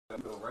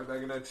Right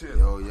back in that chip.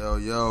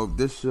 Yo.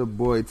 This your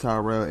boy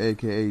Tyrell,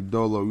 a.k.a.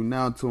 Dolo. You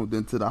now tuned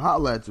into the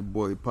Holla at Your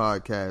Boy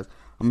podcast.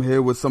 I'm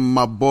here with some of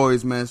my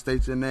boys, man.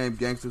 State your name,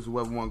 gangsters,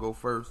 whoever want to go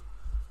first.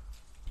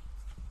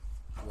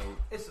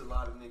 It's a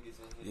lot of niggas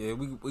in here. Yeah,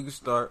 we can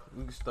start.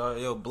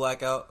 Yo,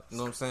 Blackout, you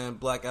know what I'm saying?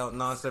 Blackout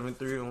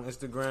 973 on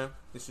Instagram.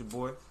 It's your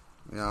boy.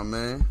 You know what I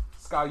mean?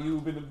 Sky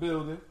Ube in the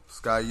building.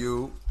 Sky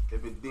U.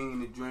 If it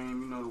Dean the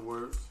Dream, you know the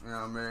words. You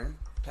know what I mean?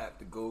 Pap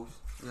the Ghost.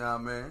 You know what I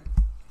mean?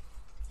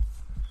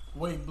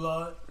 Wait,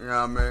 blood. You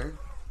know what I mean?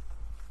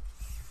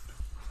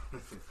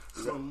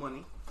 Some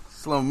money.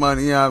 Slum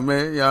money, you know what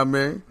I mean? You know what I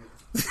mean?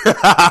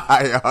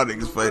 Y'all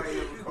niggas play.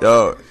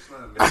 Yo.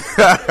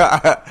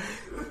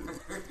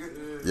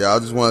 Yeah, I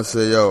just want to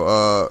say,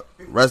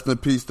 rest in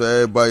peace to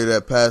everybody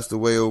that passed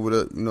away over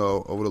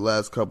the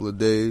last couple of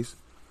days.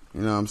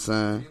 You know what I'm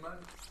saying?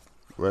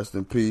 Rest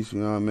in peace, you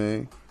know what I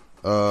mean?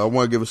 I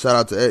want to give a shout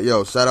out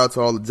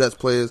to all the Jets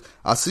players.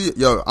 I see,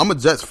 I'm a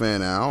Jets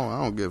fan now.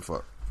 I don't give a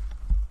fuck.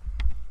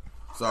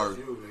 Sorry.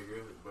 You,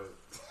 nigga, but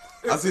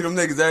I see them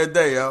niggas every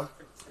day, yo.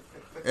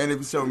 And they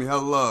be showing me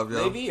hella love,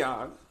 yo. Maybe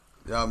on.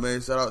 Y'all,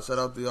 man, shout out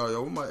to y'all,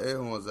 yo. Where my air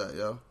horns at,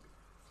 yo?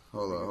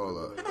 Hold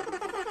up.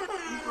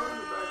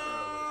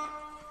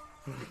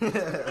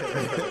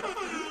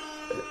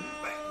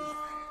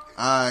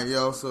 Alright,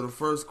 yo, so the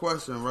first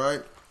question,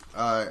 right?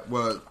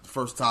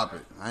 First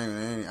topic. I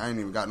ain't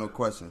even got no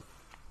question.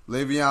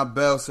 Le'Veon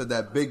Bell said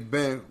that Big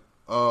Ben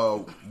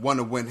want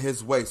to win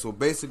his way. So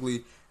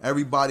basically,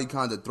 everybody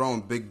kind of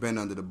throwing Big Ben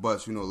under the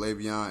bus. You know,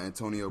 Le'Veon,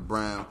 Antonio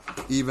Brown,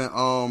 even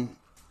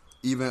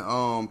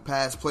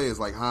past players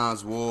like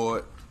Hines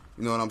Ward.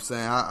 You know what I'm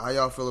saying? How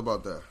y'all feel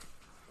about that?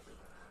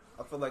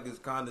 I feel like it's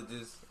kind of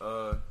just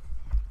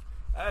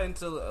adding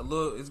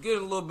to it's getting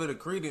a little bit of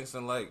credence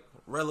and like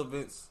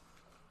relevance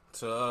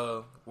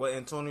to what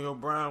Antonio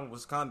Brown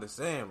was kind of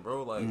saying,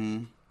 bro. Like,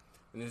 and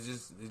it's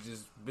just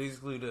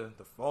basically the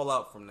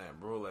fallout from that,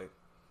 bro. Like,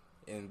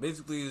 and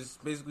basically it's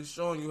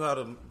showing you how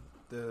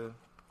the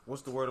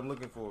what's the word I'm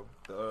looking for?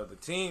 The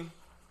team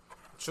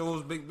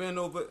chose Big Ben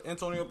over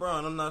Antonio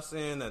Brown. I'm not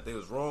saying that they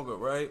was wrong or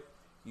right.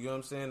 You know what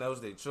I'm saying? That was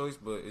their choice,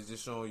 but it's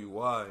just showing you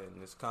why,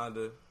 and it's kind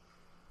of.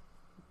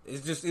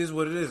 It just is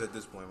what it is at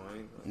this point,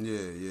 man.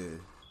 Yeah.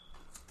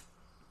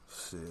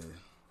 Shit.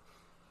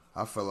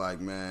 I feel like,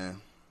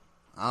 man,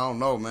 I don't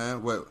know,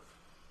 man.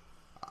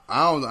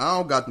 I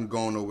don't got them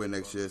going nowhere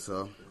next year,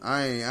 so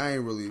I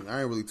ain't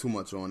really too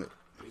much on it.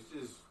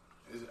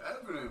 it's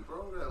evident,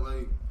 bro, that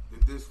like the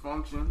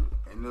dysfunction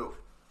and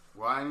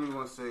I ain't even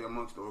gonna say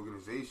amongst the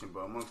organization, but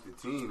amongst the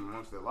team,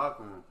 amongst the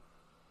locker room,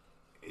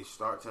 it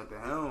starts at the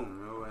helm,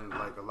 you know, and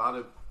like a lot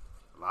of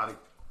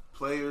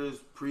players,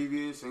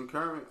 previous and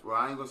current. Well,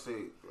 I ain't gonna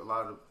say a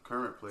lot of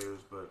current players,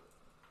 but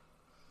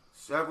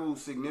several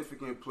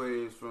significant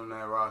players from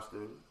that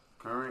roster,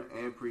 current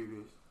and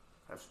previous,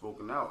 have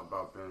spoken out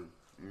about Ben.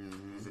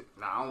 Mm-hmm.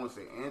 Now, I don't want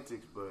to say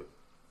antics, but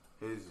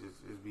his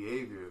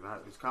behavior,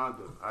 not his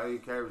conduct, how he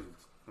carries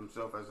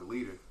himself as a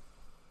leader,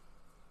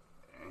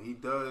 and he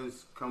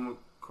does come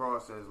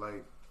across as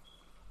like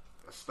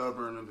a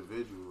stubborn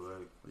individual,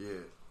 like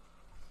yeah.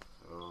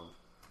 So,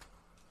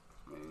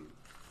 I mean,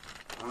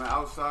 on the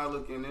outside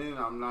looking in,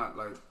 I'm not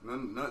like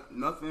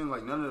nothing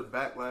like none of the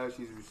backlash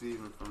he's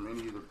receiving from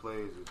any of the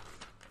players. It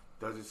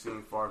doesn't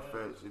seem far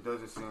fetched. It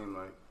doesn't seem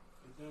like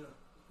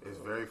it's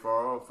very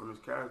far off from his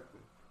character.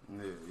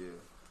 Yeah.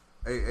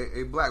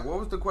 Hey, Black, what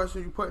was the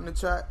question you put in the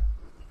chat?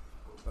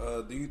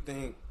 Do you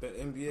think the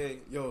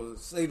NBA,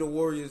 say the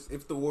Warriors,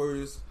 if the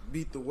Warriors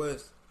beat the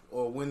West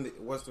or win the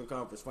Western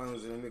Conference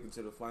Finals and make it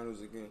to the finals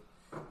again,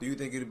 do you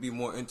think it would be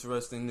more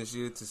interesting this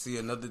year to see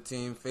another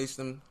team face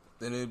them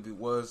than it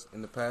was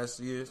in the past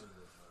years?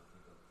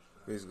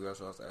 Basically, that's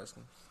what I was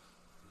asking.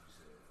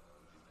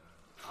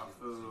 I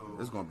feel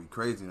It's gonna be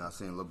crazy not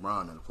seeing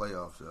LeBron in the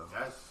playoffs, yo.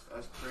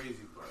 that's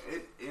crazy, but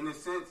in a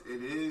sense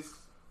it is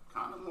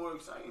kind of more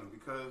exciting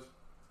because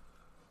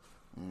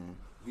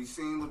we've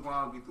seen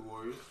LeBron beat the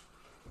Warriors,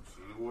 we've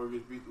seen the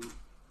Warriors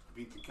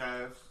beat the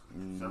Cavs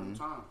several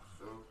times.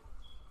 So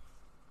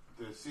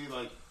to see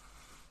to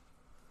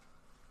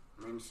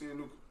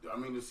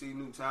see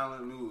new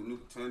talent, new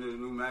contender,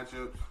 new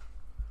matchups.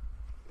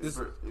 It's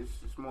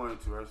more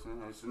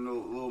interesting. It's a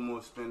little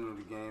more spin in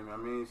the game. I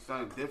mean, it's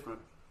something different.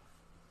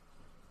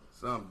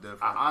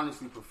 I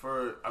honestly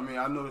prefer. I mean,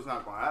 I know it's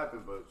not gonna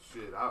happen, but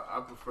shit,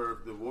 I prefer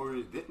if the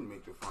Warriors didn't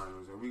make the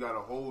finals and we got a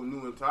whole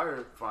new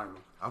entire final.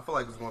 I feel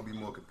like it's gonna be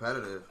more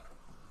competitive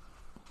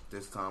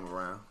this time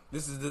around.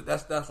 That's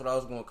what I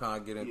was gonna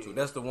kind of get into. Yeah.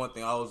 That's the one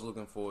thing I was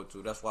looking forward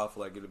to. That's why I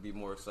feel like it'll be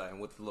more exciting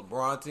with the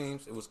LeBron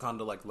teams. It was kind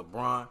of like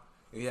LeBron.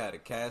 He had a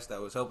cast that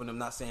was helping him.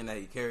 Not saying that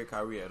he carried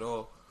Kyrie at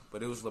all,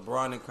 but it was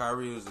LeBron and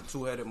Kyrie. It was a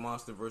two-headed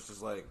monster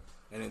versus like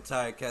an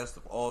entire cast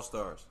of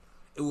all-stars.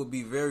 It would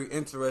be very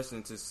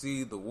interesting to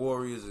see the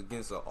Warriors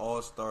against an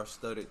all-star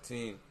studded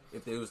team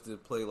if they was to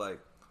play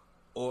like,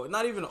 or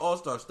not even an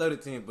all-star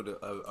studded team, but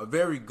a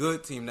very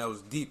good team that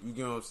was deep. You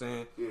get what I'm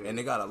saying? Yeah. And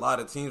they got a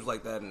lot of teams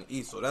like that in the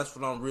East. So that's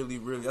what I'm really,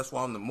 that's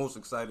why I'm the most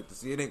excited to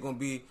see. It ain't gonna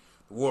be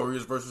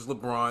Warriors versus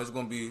LeBron. It's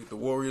gonna be the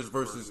Warriors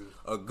versus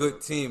a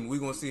good team. We're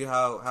gonna see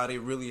how they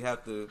really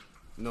have to, you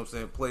know what I'm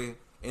saying, play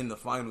in the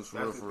finals for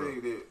real. That's the For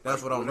real. thing that,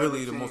 That's like, what I'm whatever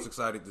really the team- most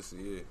excited to see.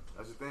 Yeah.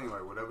 That's the thing.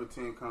 Like whatever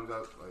team comes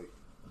out, like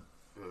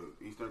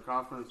the Eastern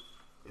Conference,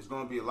 it's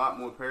going to be a lot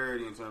more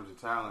parity in terms of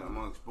talent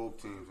amongst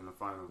both teams in the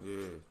finals.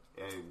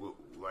 Yeah. And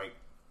like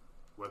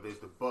whether it's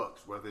the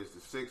Bucks, whether it's the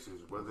Sixers,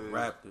 whether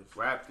it's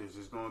Raptors,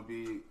 it's going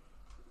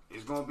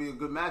to be a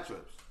good matchups.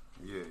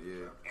 Yeah.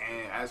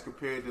 And as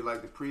compared to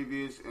like the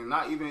previous, and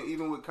not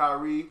even with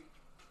Kyrie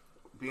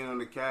being on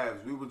the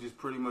Cavs, we were just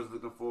pretty much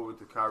looking forward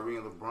to Kyrie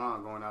and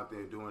LeBron going out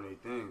there doing their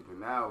thing. But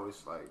now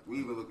it's like we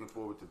even looking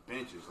forward to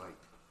benches. Like,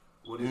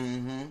 what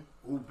is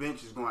who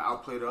bench is going to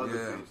outplay the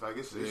other bench? Like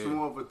it's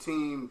more of a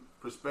team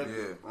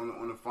perspective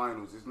on the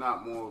finals. It's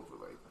not more of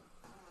a, like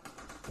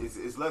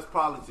it's less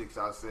politics,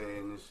 I say,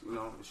 and it's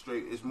it's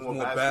straight. It's more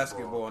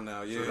basketball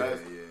now. Yeah.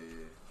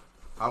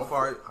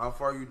 So How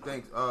far you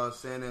think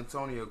San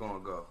Antonio gonna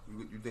go?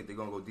 You think they're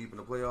gonna go deep in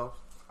the playoffs?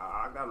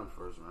 I got them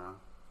first round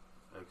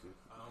exit.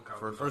 I don't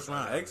count First them out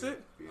round that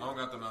exit? early. I don't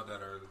got them out that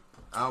early.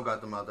 I don't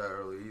got them out that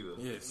early either.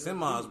 Yeah,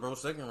 semis, bro.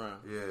 Second round.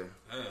 Yeah.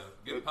 Damn,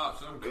 get popped.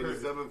 Something They the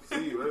crazy. 7th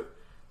seed, right?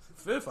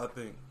 Fifth, I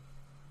think.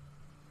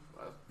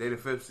 They the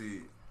 5th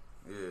seed.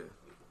 Yeah.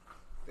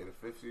 They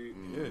the 5th seed.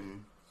 Yeah.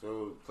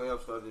 So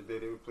playoffs started today.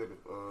 They would play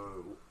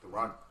the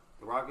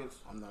Rockets.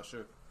 I'm not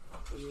sure.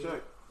 Let's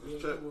check.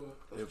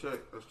 Let's check.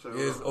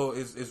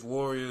 It's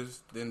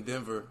Warriors, then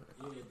Denver.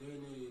 Yeah,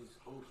 then it's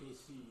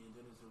OKC, and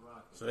then it's the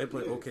Rockets. So they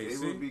play They would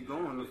OKC. be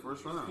going the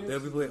first round. They'll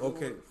be playing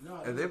OK. No,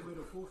 And they they- play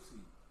the fourth seed.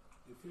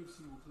 The fifth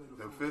seed will play the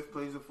The fourth. fifth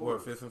plays the Or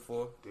fourth. fifth and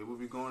fourth. They will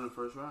be going the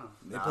first round.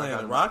 They playing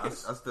the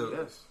Rockets. I still.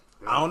 Yes.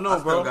 I don't I know,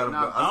 still bro.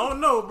 gotta- I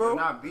don't know, They're bro.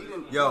 not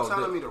beating. Yo, You're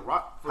telling the- me the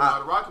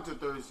Rockets are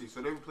third seed, so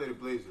they would play the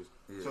Blazers.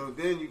 Yeah. So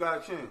then you got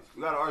a chance.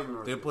 You got an argument.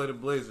 Right They there. play the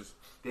Blazers.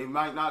 They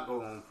might not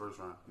go home first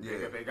round.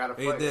 Yeah. They got to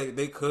fight.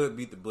 They could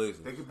beat the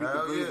Blazers. They could beat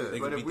Hell the Blazers. yeah. They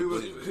But could if beat we the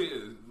was,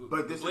 Blazers.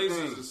 but this Blazers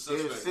is the is thing.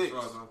 They're suspect six. as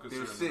far as I'm They're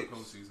concerned in six. the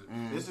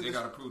postseason. This is They the-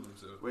 got to prove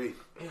themselves. Wait,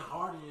 And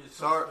Harden is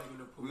sorry. suspect in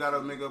the postseason. We got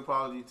to make an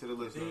apology to the They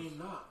listeners ain't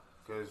not.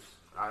 because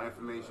our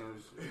information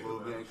is a little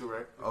bit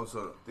incorrect. Oh,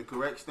 so The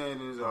correct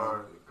standings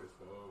are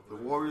the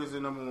Warriors are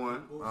number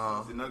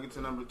 1, the Nuggets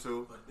are number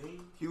 2, But they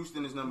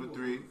Houston is number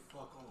 3,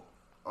 fuck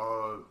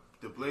off.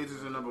 the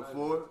Blazers are number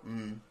 4.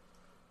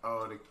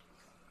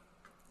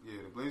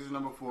 The Blazers are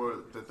number 4.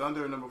 The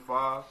Thunder are number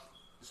 5.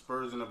 The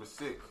Spurs are number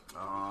 6.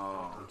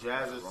 The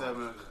Jazz are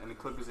 7, and the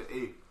Clippers are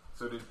 8.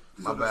 So the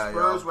bad,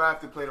 Spurs y'all. will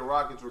have to play the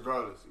Rockets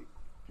regardless.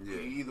 Yeah.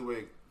 Either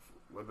way,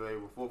 whether they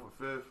were 4th or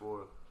 5th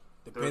or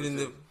Depending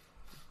 36. if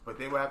But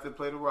they will have to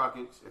play the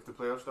Rockets if the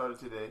playoffs started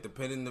today.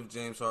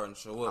 James Harden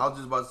show I up. was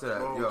just about to say that.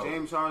 Bro, Yo,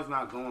 James Harden's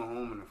not going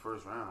home in the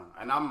first round,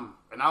 and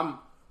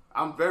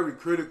I'm very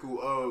critical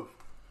of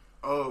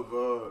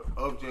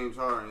James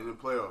Harden in the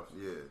playoffs.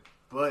 yeah.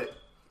 But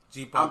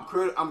G-Pop.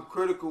 I'm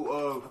critical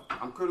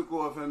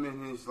of him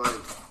in his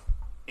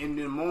in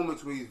the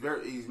moments when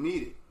he's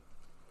needed.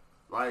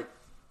 Like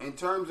in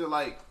terms of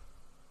I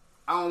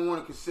don't want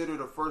to consider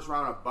the first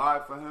round a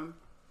bye for him,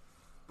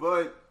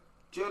 but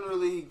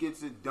generally he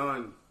gets it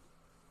done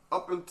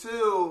up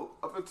until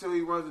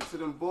he runs into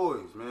them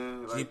boys,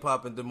 man.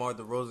 G-Pop and DeMar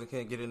DeRozan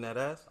can't get in that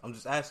ass. I'm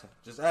just asking.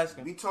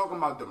 We talking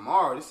about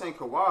DeMar. This ain't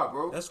Kawhi,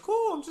 bro. That's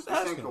cool. I'm just This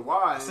ain't asking.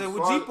 Kawhi. I And said as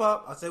with far as-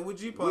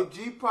 G-Pop. With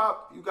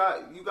G-Pop, you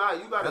got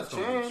That's a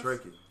gonna be chance.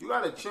 tricky. You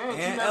got a chance.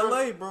 And You never-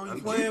 LA, bro.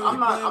 You playing I'm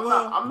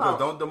well. not.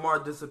 Don't DeMar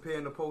disappear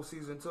in the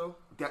postseason too?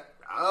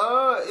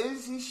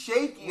 Is he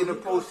shaky in the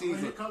When he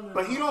postseason? come in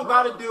But he don't LeBron.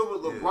 got to deal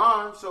with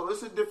LeBron, so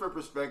it's a different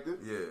perspective.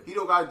 Yeah. He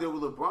don't got to deal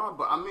with LeBron,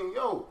 but I mean,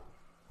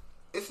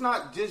 it's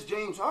not just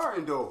James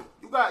Harden though.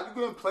 You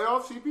getting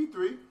playoff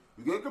CP3.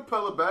 You getting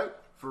Capella back.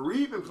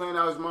 Fareed been playing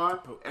out his mind.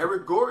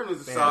 Eric Gordon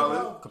is a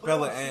solid.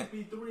 Capella Playoff and-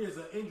 CP3 is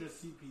an injured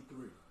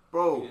CP3.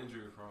 Bro.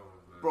 Injury prone,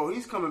 man. Bro,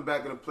 he's coming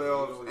back in the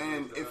playoffs,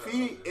 and if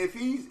he's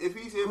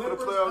here for the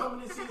Clippers, playoffs, how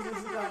many seasons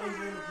he got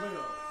injured in the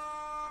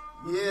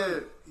playoffs? yeah,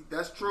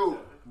 that's true.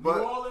 New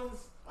But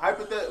Orleans,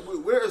 hypothetically,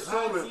 we're last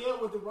assuming year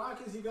with the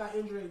Rockets, he got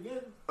injured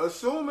again.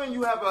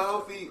 you have a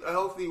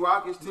healthy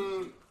Rockets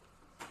team,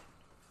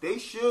 they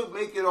should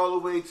make it all the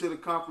way to the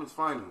conference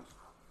finals.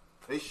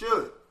 They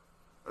should,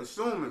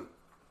 assuming.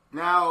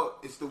 Now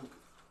it's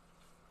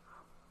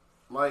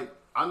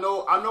I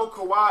know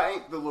Kawhi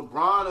ain't the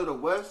LeBron of the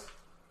West,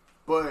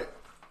 but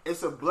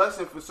it's a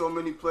blessing for so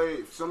many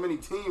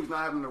teams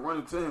not having to run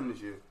into him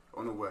this year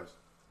on the West.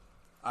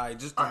 All right,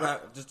 just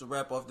to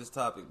wrap off this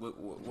topic,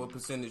 what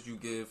percentage you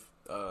give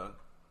the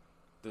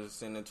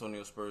San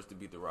Antonio Spurs to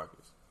beat the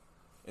Rockets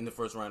in the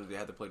first round if they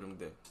had to play them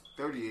today?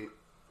 38.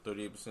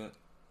 38%.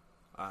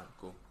 All right,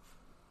 cool.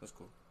 That's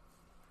cool.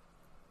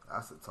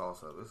 That's a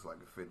toss up. It's like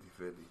a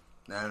 50-50.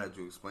 Now that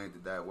you explained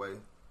it that way,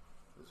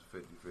 it's a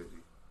 50-50.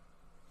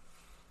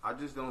 I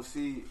just don't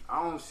see.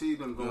 I don't see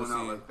them going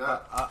out like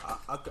that.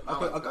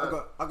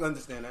 I can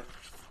understand that.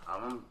 I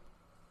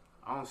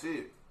don't see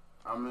it.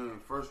 I mean,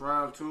 first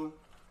round too.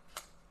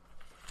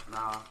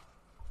 Nah,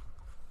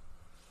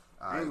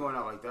 I ain't going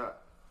out like that.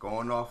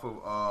 Going off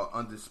of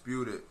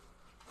Undisputed,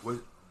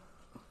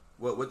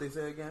 What they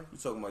say again? You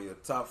talking about your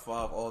top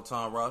 5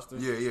 all-time roster?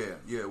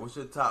 Yeah. What's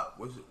your top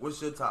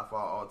 5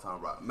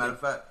 all-time roster? Matter of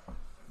fact,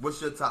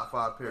 what's your top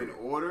 5 period? In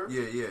order?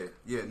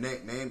 Yeah.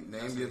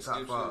 Name your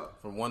top 5.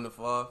 From 1 to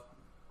 5?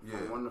 Yeah.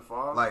 From 1 to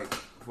 5? Like,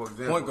 for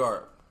example, Point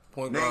guard.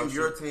 Name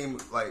your team.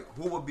 Like,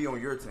 who would be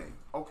on your team?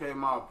 Okay,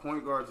 my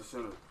point guard to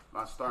center.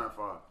 My starting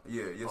 5.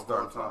 Yeah, your Of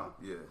starting all 5. time.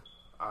 Yeah.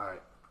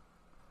 Alright.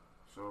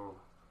 So,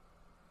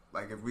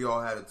 Like, if we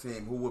all had a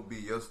team, who would be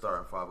your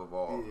starting 5 of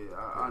all? yeah,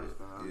 I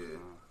understand. I understand.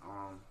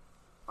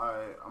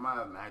 Alright, I might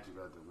have Magic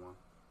at the 1.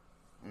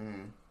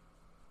 Mm-hmm.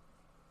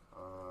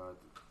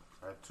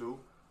 At 2,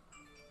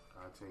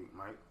 I take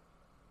Mike.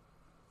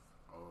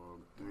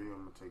 3, I'm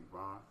gonna take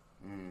Bron.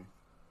 Mm-hmm.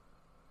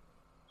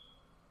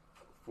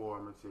 4,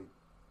 I'm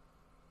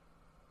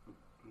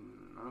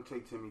gonna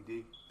take Timmy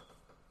D.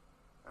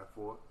 At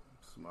 4.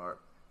 Smart.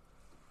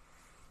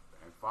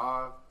 And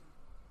 5,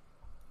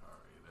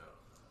 Already know.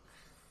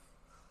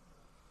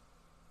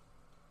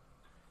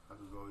 I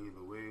could go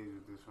either ways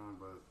with this one,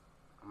 but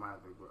I'm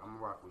gonna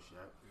rock with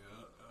Shaq.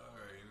 Yeah,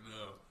 already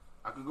know.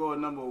 I could go a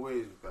number of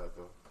ways with that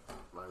though.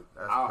 Like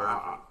That's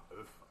perfect.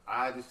 If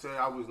I had to say,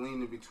 I was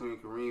leaning between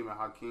Kareem and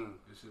Hakeem.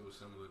 This shit was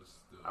similar to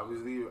I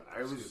was leaving.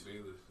 Skip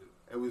Bayless shit.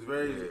 It was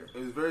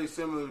very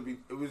similar to be.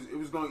 It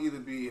was going to either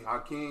be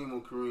Hakeem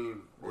or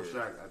Kareem or Yeah.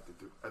 Shaq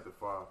at the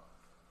 5.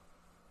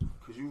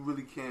 Because you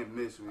really can't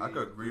miss. I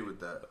could agree with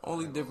that. The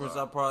only difference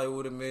I probably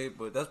would have made,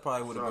 but that's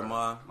probably would have been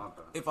mine. My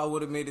bad. If I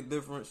would have made a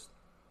difference,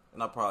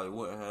 and I probably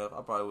wouldn't have,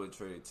 I probably would have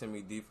traded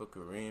Timmy D for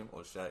Kareem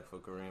or Shaq for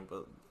Kareem,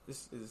 but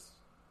this is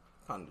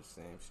kind of the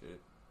same shit.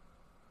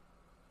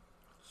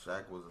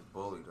 Shaq was a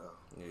bully though.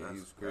 Yeah, he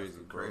was crazy, That's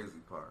the bro.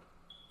 crazy part.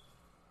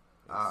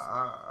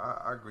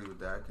 I agree with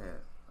that.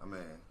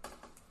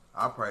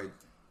 I probably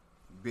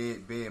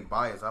being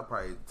biased. I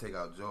probably take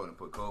out Jordan and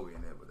put Kobe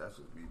in there, but that's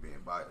just me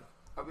being biased.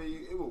 I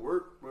mean, it would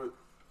work, but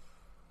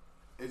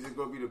is it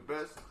going to be the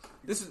best?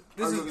 This is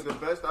get the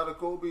best out of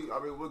Kobe. I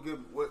mean, what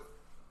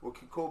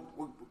could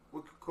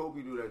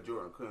Kobe do that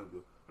Jordan couldn't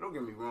do? Don't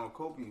get me wrong,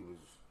 Kobe was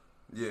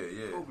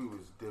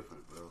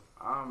different, bro.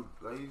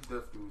 He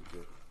definitely was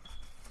different.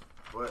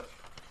 But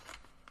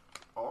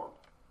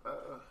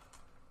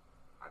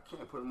I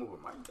can't put him over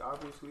Mike.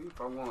 Obviously,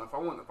 if I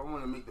want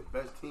to make the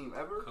best team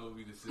ever,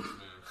 Kobe the 6th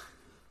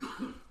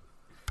man.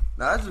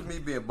 Now that's just me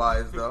being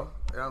biased though.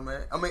 You know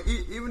what I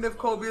mean? Even if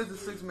Kobe is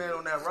the 6th man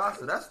on that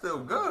roster, that's still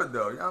good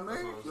though. You know what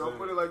I mean? Yo,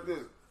 put it like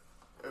this: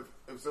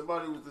 if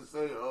somebody was to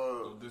say,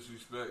 No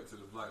disrespect to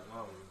the Black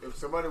Mamba. if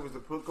somebody was to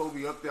put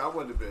Kobe up there, I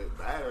wouldn't have been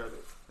bad at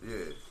it.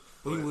 Yeah.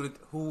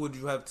 who would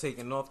you have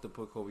taken off to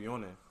put Kobe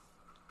on there?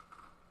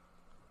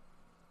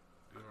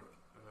 Yeah.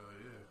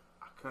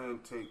 I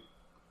couldn't take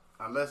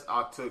unless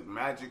I took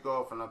Magic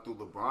off and I threw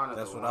LeBron.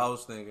 That's what I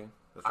was thinking.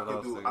 I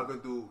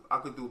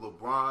could do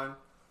LeBron.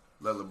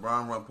 Let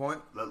LeBron run point.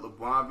 Let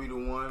LeBron be the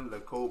 1.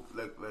 Let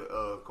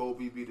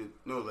Kobe be the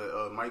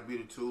let Mike be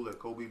the 2. Let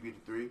Kobe be the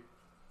 3.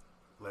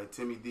 Let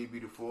Timmy D be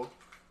the 4.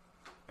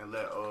 And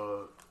let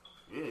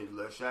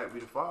Shaq be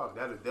the 5.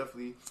 That'll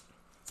definitely.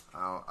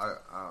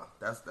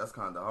 That's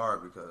kind of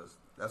hard because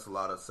that's a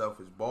lot of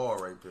selfish ball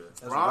right there.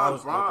 That's what I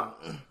was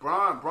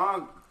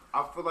Bron.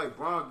 I feel like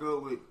Bron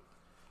good with.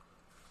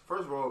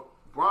 First of all,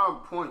 Bron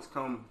points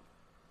come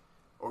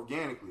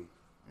organically.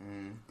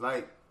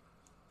 Like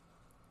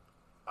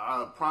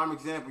prime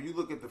example, you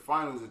look at the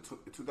finals of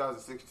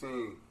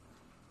 2016,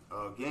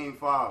 Game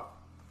 5,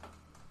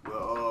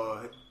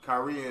 where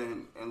Kyrie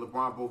and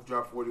LeBron both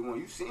dropped 41.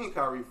 You seen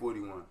Kyrie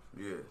 41?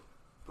 Yeah.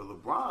 But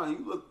LeBron,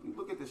 you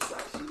look at the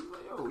stat sheet,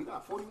 like, yo, he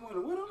got 41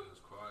 to win him. It's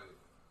quiet.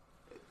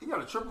 He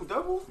got a triple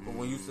double. But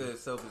when you said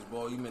selfish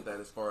ball, you meant that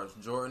as far as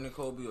Jordan and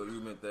Kobe, or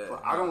you meant that?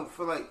 But I don't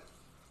feel like.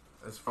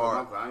 As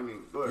far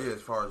go ahead.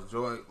 as far as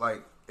Jordan,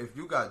 like if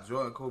you got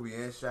Jordan, Kobe,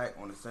 and Shaq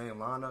on the same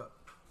lineup,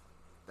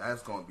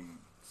 that's gonna be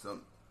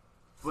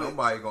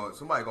somebody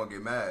gonna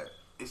get mad.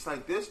 It's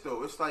like this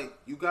though. It's like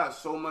you got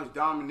so much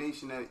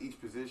domination at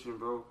each position,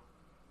 bro,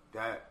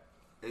 that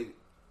the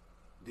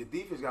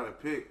defense got to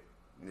pick.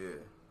 Yeah.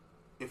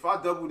 If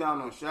I double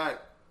down on Shaq,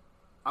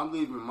 I'm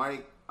leaving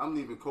Mike. I'm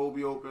leaving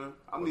Kobe open.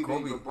 I'm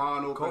leaving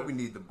LeBron open. Kobe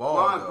need the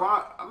ball.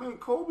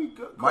 Kobe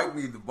good. Mike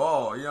need the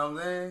ball. You know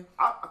what I'm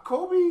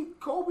saying?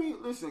 Kobe.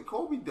 Listen,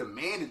 Kobe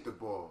demanded the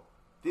ball.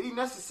 Did he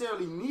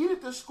necessarily need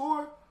it to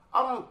score?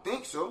 I don't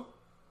think so.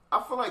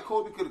 I feel like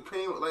Kobe could have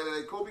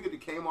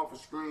came off of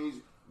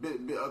screens.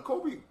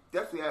 Kobe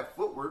definitely had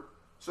footwork,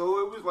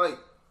 so it was like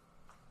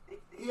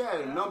he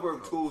had a number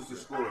of tools to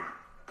score.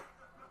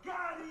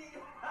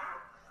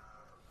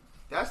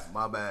 That's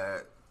my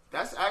bad.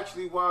 That's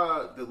actually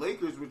why the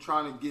Lakers were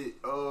trying to get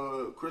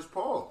Chris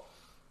Paul,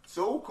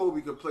 so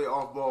Kobe could play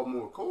off ball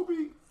more.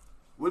 Kobe,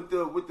 with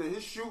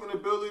his shooting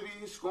ability,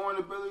 his scoring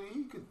ability,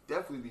 he could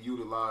definitely be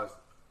utilized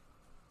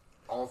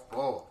off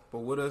ball. But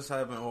with us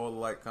having all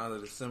like kind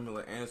of the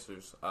similar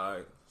answers,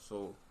 alright.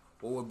 So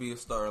what would be a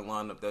starting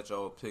lineup that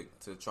y'all would pick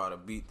to try to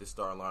beat the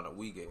starting lineup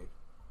we gave,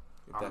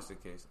 if that's the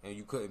case? And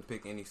you couldn't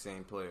pick any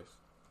same players.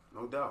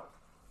 No doubt,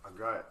 I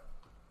got it.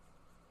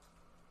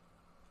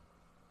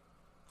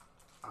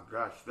 I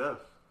got Steph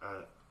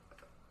at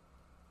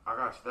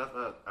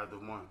the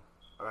one.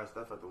 I got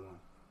Steph at the one.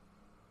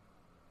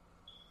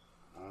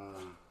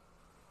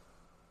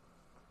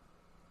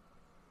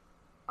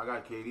 I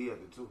got KD at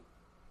the two.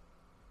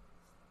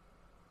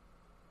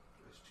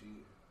 That's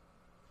cheating.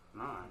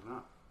 Nah, it's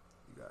not.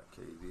 You got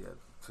KD at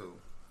the 2.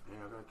 Yeah,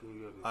 I got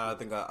KD at the two.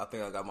 I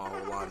think I got my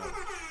whole lineup.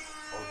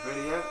 Oh,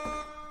 better yet?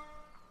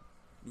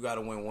 You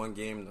gotta win one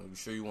game though. You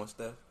sure you want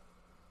Steph?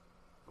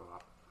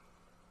 Well,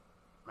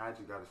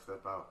 Magic got to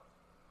step out.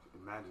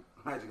 Magic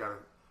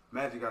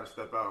got to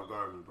step out and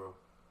guard me, bro.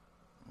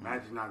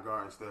 Magic not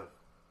guarding Steph.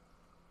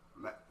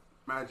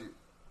 Magic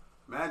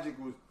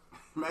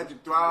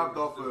thrived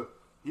off of.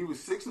 He was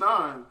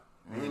 6'9",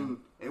 and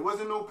it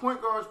wasn't no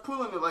point guards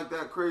pulling it like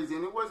that crazy,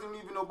 and it wasn't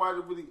even nobody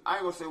really. I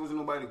ain't gonna say it wasn't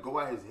nobody to go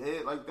at his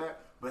head like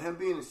that, but him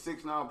being a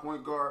 6'9"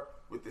 point guard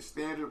with the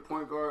standard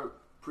point guard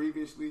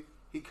previously,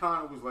 he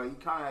kind of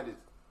had his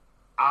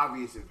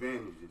obvious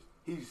advantages.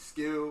 He's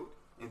skilled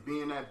and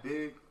being that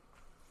big.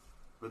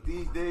 But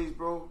these days,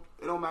 bro,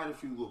 it don't matter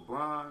if you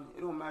LeBron.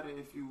 It don't matter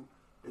if you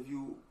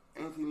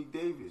Anthony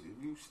Davis.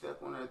 If you step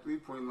on that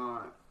 3-point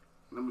line,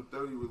 number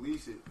 30,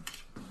 release it.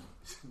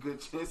 It's a good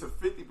chance, a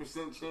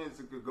 50% chance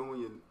it could go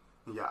in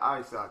your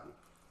eye socket.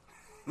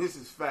 This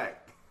is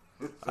fact.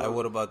 All right,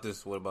 what about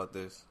this?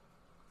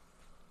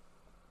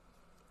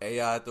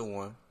 AI at the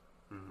 1,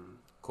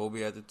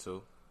 Kobe at the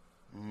 2,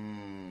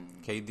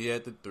 KD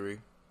at the 3,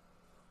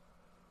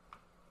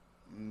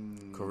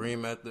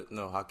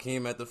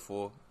 Hakeem at the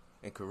 4,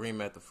 and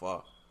Kareem at the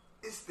 5.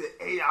 It's the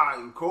AI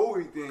and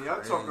Kobe thing.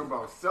 Y'all talking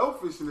about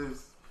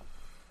selfishness.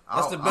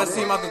 That's the best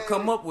team I could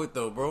come up with,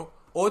 though, bro.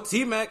 Or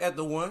T-Mac at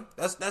the 1.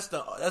 That's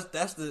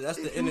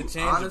the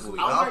interchangeable. Honestly,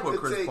 I'll put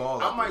Chris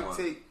Paul at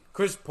the 1.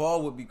 Chris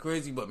Paul would be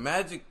crazy, but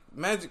Magic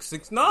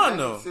 6'9"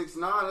 though.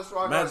 6'9", that's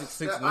why I Magic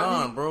got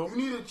 6'9", bro. You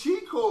need a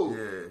cheat code.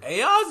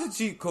 Yeah. AI's a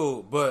cheat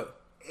code, but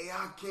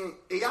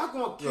AI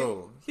gonna kick.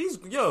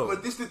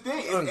 But this the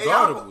thing. If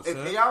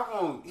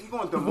Unguardable, he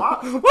gonna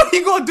demolish. what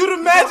he gonna do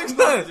to Magic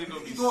son?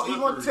 He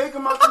gonna take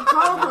him out the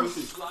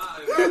converses.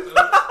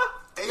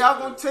 AI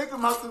gonna take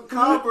him out the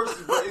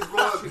converses, but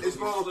it's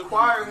gonna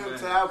require him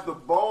to have the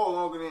ball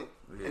longer than,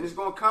 and it's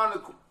gonna kind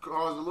of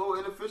cause a little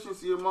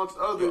inefficiency amongst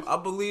others. I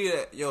believe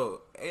that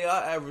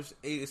AI averaged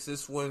 8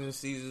 assists winning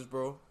seasons,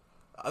 bro.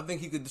 I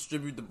think he could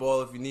distribute the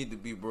ball if he need to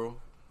be, bro.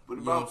 But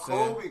You know about what I'm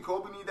saying? Kobe,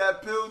 Kobe need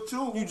that pill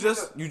too. You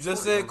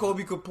just said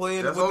Kobe could play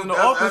within the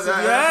that's- offense if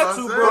he had that's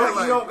to, what I'm bro. saying.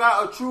 But he don't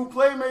got a true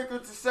playmaker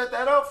to set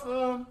that up for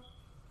him.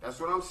 That's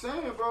what I'm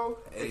saying, bro.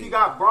 Hey. If he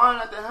got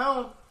Bron at the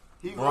helm,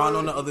 Bron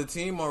on the other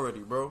team already,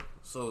 bro.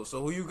 So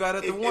who you got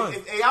at the If 1?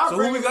 AI So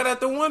who we got at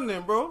the 1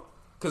 then, bro?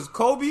 Because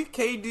Kobe,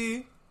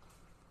 KD,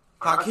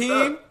 I got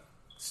Hakeem.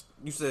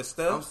 You said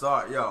Steph. I'm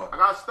sorry, yo. I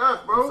got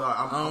Steph, bro. I'm sorry.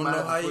 I don't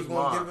know how you push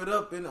gonna mine. give it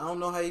up, and I don't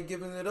know how you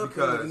giving it up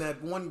Because- in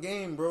that one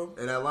game, bro.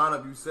 In that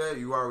lineup you said,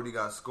 you already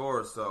got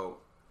scores, so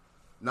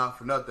not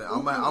for nothing. I'm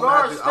can gonna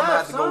guard have to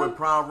Steph, go son? with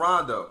Prime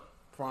Rondo.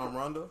 Prime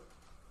Rondo.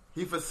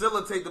 He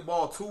facilitate the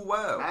ball too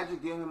well.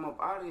 Magic get him up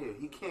out of here.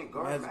 He can't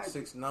guard Magic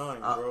Magic.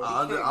 6'9", I, bro.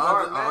 I, He can't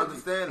guard I Magic.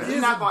 understand that. He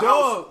He's not a gonna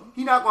dog.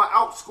 He not gonna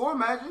outscore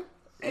Magic.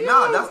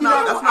 Nah, that's He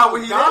not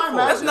what he there outdime for.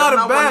 Magic. That's not a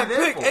what bad he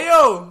there pick. for. Hey,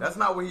 yo. That's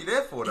not what he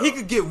there for, though. He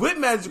could get with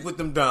Magic with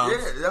them dimes. Yeah,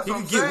 that's he what could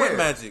I'm get with saying.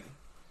 Magic.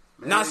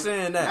 Man, Not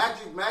saying that.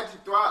 Magic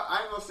thrive. I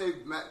ain't gonna say.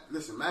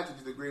 Listen, Magic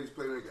is the greatest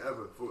playmaker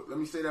ever. Let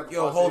me say that.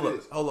 Yo, before I say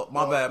hold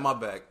this. up. My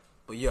bad.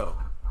 But yo,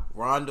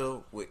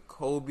 Rondo with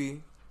Kobe,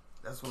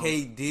 That's what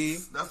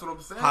KD, that's what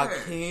I'm saying.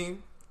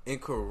 Hakeem, and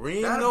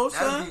Kareem,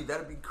 son.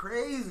 That'd be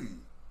crazy.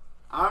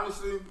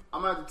 Honestly,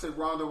 I'm gonna have to take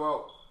Rondo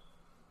out.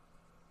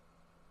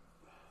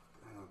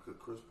 Damn, could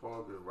Chris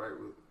Paul get right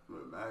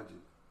with Magic?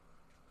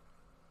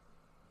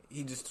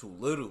 He just too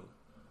little.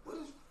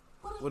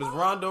 What is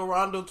Rondo?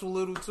 Rondo too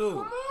little too.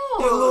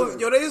 on?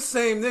 Yo, they the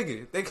same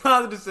nigga. They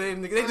kind of the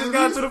same nigga. They just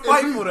got into the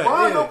fight for that.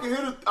 Rondo Yeah. can hit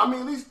it. I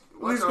mean, at least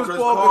Chris Chris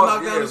Paul could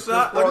knock down the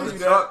shot. Chris Paul I'll give you can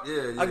that. chuck.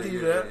 Yeah, I'll give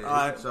you that. Yeah, All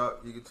right.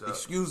 He can chuck.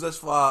 Excuse us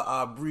for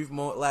our brief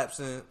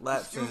lapsing.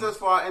 Excuse us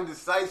for our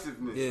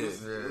indecisiveness.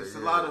 Yeah. It's a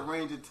lot of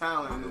range of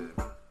talent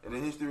in the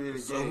history of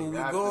the So game. who we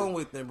After- going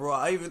with then, bro?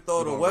 I even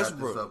thought We of gonna wrap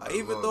this Westbrook. up I in a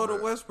even little thought of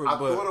bit. Westbrook, I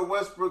but thought of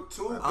Westbrook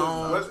too,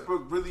 because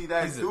Westbrook really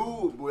that he's a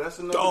dude, boy. That's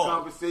another dog.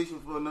 conversation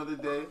for another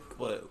day.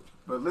 but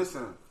But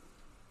listen,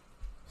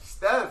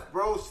 Steph,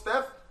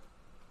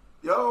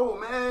 yo,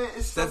 man,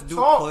 it's Steph some do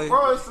talk, play.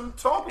 bro. It's some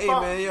talk Hey,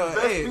 about man, yo,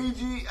 best hey.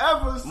 BG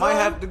ever. Son. might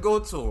have to go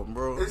to him,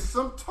 bro. It's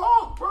some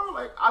talk, bro.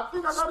 Like I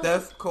think I got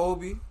Steph,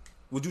 Kobe.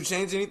 Would you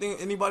change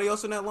anybody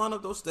else in that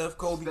lineup though? Steph,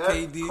 Kobe,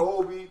 KD,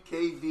 Kobe,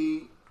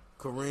 KD.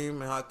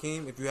 Kareem, and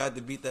Hakeem. If you had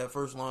to beat that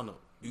first lineup,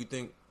 do you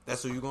think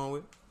that's who you going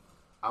with?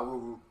 I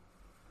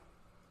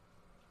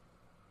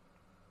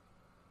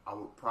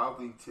would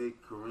probably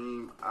take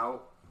Kareem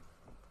out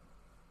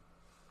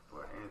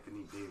for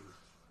Anthony Davis.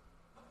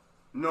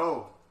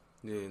 No.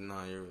 Yeah,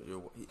 nah, you're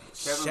Kevin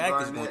Shaq is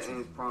Garnett going in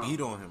his to prime.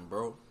 beat on him,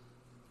 bro.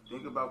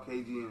 Think about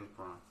KG in his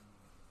prime.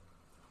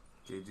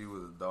 KG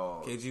was a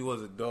dog. KG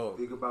was a dog.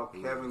 Think about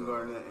Kevin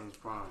Garnett in his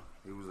prime.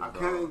 He was a I dog.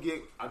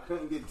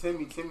 couldn't get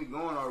Timmy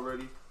going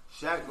already.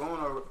 Shaq going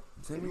already.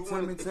 Timmy If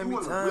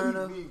you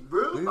Turner. Really be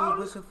real We about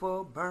was it, wishing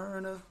for a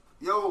burner.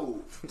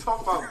 yo,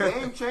 talk about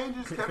game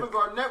changers. Kevin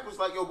Garnett was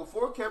like, yo,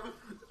 before Kevin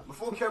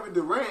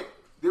Durant,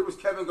 there was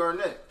Kevin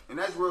Garnett, and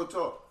that's real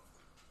talk.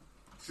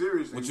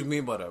 Seriously. What you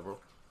mean by that, bro?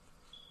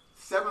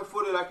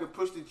 7-footer that could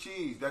push the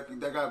cheese, that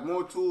got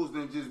more tools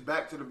than just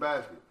back to the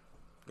basket.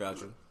 Got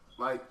you.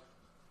 Like,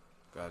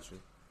 Got you.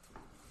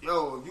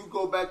 yo, if you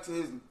go back to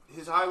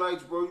his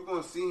highlights, bro, you're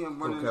gonna see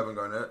him running. Kevin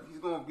Garnett. He's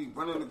gonna be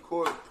running the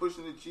court,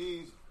 pushing the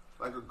cheese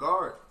like a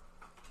guard.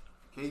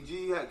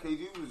 KG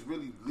was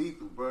really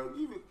lethal, bro.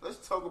 Even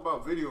let's talk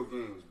about video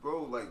games,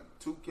 bro. Like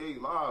 2K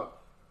Live,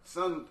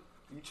 son.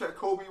 You check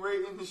Kobe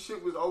rating, his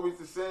shit was always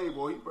the same,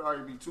 boy. He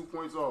probably be 2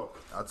 points off.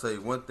 I'll tell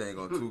you one thing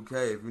on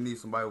 2K. If you need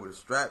somebody with a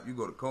strap, you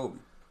go to Kobe.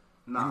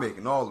 Nah, He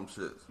making all them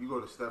shits. you go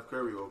to Steph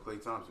Curry or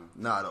Klay Thompson.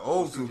 Nah, the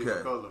old CJ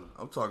 2K. McCollum.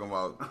 I'm talking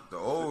about the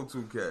old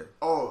 2K.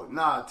 Oh,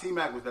 nah,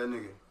 T-Mac was that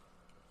nigga.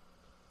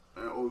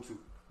 And O2.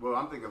 Well,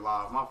 I'm thinking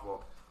Live, my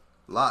fault.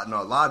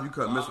 Live you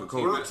couldn't miss with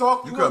Kobe. Real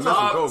talk, You you couldn't want miss with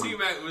Bob Kobe.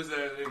 T-Mac was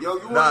that nigga. Yo,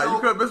 you Nah, wanna you know,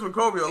 couldn't miss with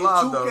Kobe on in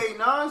Live though.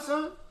 2K9,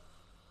 son,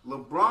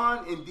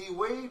 LeBron and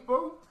D-Wade,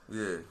 bro,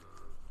 Yeah.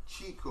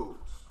 cheat codes.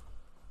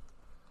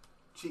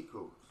 Cheat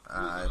codes.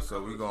 Alright,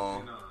 so we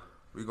gonna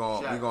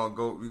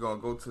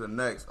Shaq. go to the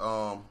next.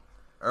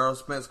 Errol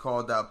Spence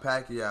called out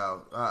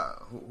Pacquiao.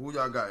 Who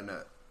y'all got in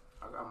that?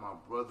 I got my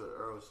brother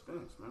Earl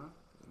Spence, man.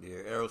 Yeah,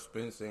 Errol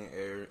Spence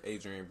and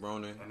Adrian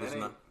Broner. And This that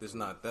not. This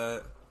not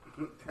that.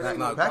 That ain't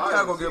no Pacquiao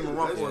bias gonna give him a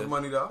run either. for his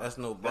money though. That's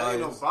no That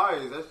ain't no bias.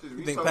 bias. That's just You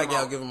we think talking Pacquiao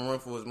about- give him a run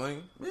for his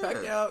money? Yeah.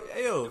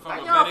 Pacquiao, yo. If I'm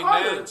a Pacquiao betting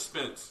fighter. man,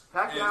 Spence.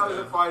 Pacquiao Hands is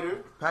a down.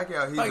 fighter.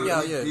 Pacquiao,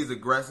 he's yeah.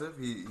 aggressive.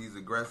 He's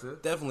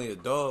aggressive. Definitely a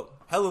dog.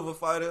 Hell of a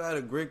fighter. Had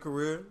a great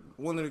career.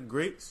 One of the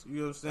greats. You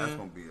know what I'm That's saying?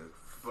 gonna be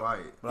a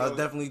fight. But I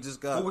definitely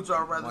just got Who would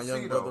y'all my rather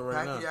young see brother though?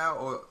 right now.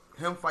 Pacquiao or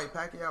him fight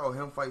Pacquiao or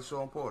him fight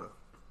Sean Porter?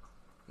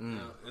 Yeah,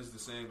 it's the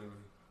same to me.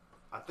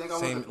 I think I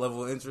Same want.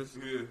 level of interest.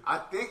 Yeah. I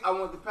think I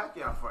want the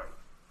Pacquiao fight.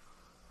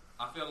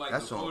 I feel like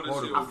That's the Sean Porter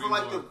Porter. shit I would be feel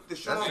like more. the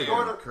Sean shit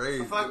Porter.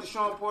 crazy. I feel like the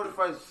Sean Porter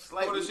fight is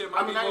slightly. Porter shit might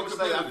I mean, be not more even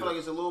slightly. I feel competitive. like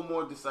it's a little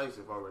more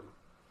decisive already.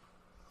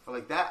 I feel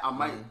like that I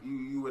might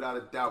you without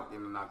a doubt get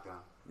a knockdown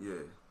Yeah.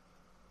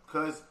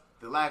 because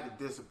the lack of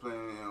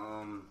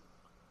discipline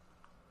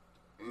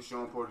in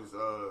Sean Porter's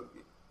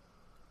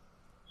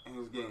in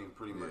his game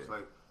pretty much Yeah.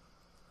 like.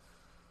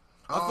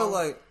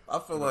 I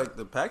feel like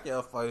the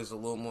Pacquiao fight is a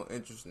little more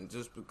interesting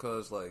just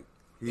because like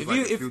He's if like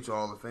you a if future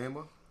Hall of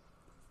Famer.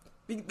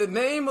 the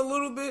name a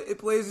little bit it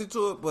plays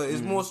into it, but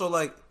it's more so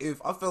like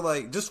if I feel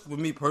like just for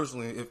me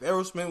personally, if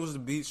Errol Spence was to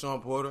beat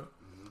Sean Porter,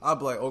 I'd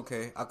be like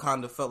okay, I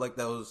kind of felt like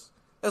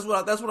that's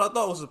what I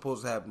thought was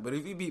supposed to happen. But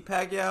if he beat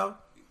Pacquiao,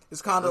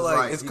 it's kind of It's like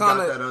right. it's He kind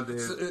got of that under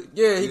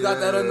his- he got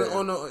that Yeah.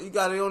 under he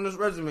got it on his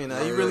resume now.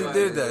 He Yeah, really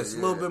did that. yeah, It's a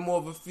little yeah. bit more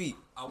of a feat.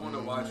 I want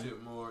to watch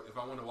it more. If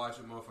I want to watch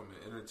it more from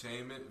an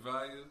entertainment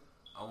value,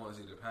 I want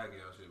to see the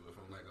Pacquiao shit. But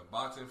from like a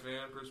boxing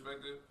fan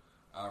perspective,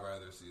 I'd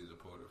rather see the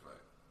Porter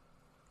fight.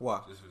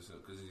 Why? Just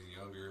because he's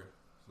younger,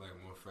 it's like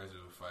more fresh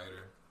of a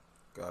fighter.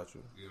 Got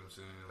you. You know what I'm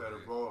saying? Better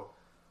Like, ball.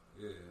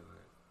 yeah,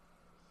 like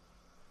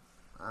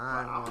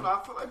I don't know.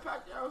 I feel like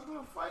Pacquiao's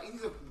gonna fight.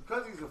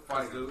 Because he's a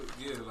fighter.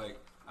 yeah, like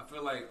I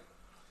feel like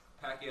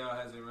Pacquiao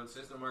hasn't run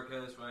since the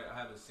Marquez fight. I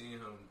haven't seen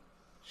him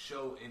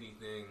show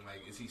anything.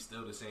 Like, is he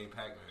still the same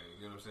Pac-Man?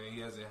 You know what I'm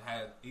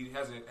saying?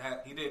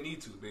 He didn't need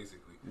to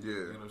basically. Yeah.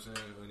 You know what I'm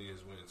saying? When he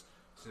has wins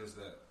since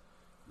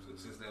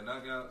that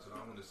knockout. So I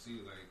want to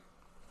see like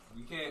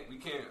we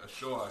can't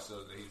assure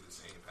ourselves that he's the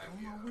same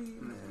Pacquiao.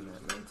 Man,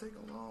 that ain't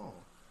taking long.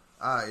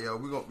 All right, yo,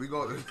 we gonna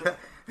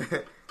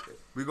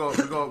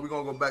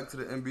go back to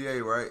the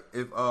NBA, right?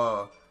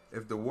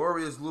 If the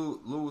Warriors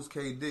lose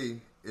KD,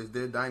 is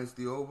their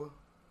dynasty over?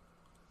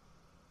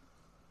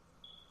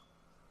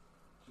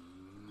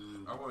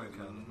 I wouldn't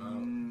count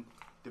him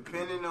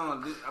Depending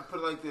on this, I put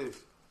it like this: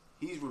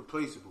 he's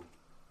replaceable.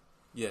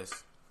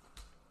 Yes.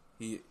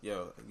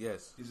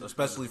 Yes. He's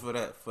Especially for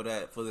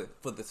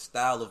the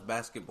style of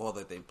basketball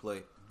that they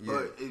play. Yeah.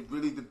 But it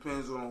really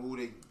depends on who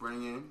they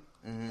bring in,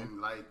 and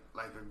like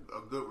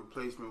a good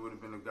replacement would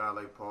have been a guy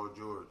like Paul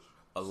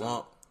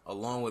George.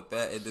 Along with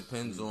that, it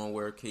depends on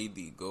where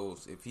KD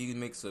goes. If he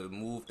makes a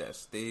move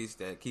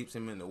that keeps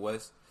him in the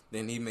West,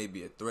 then he may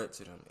be a threat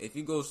to them. If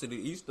he goes to the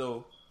East,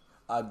 though,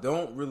 I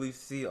don't really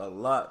see a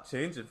lot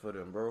changing for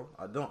them, bro.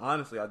 I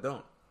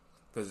don't.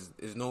 Because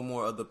there's no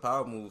more other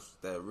power moves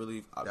that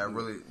really...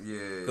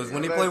 Because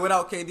when they play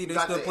without KD, they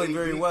Got still the play AD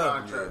very well.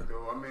 contract,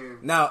 though. I mean,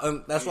 Now,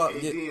 that's why...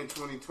 AD Yeah, in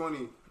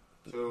 2020.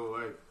 So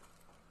like,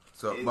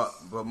 So,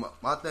 It's- but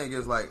my thing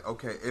is like,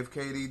 okay, if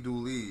KD do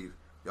leave,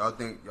 y'all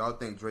think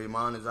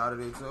Draymond is out of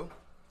there too?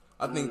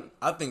 I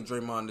think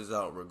Draymond is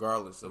out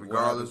regardless of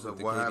Regardless what of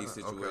happens what with the KD happens?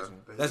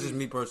 situation. Okay. That's just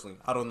me personally.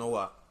 I don't know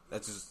why.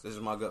 That's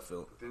just my gut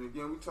feel. then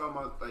again, we talking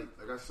about like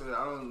I said,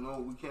 I don't know.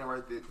 We can't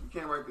write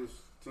this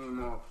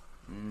team off.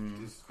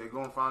 They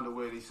gonna find a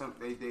way.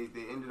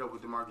 They ended up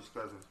with DeMarcus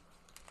Cousins.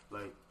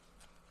 Like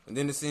And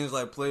then it seems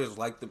like players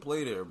like to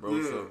play there, bro.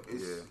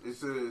 Yeah,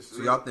 So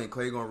So y'all think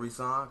Clay gonna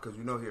resign? Because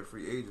you know he a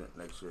free agent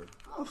next year.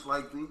 most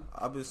likely.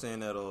 I've been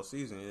saying that all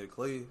season. Yeah,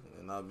 Clay,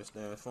 and I've been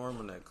standing firm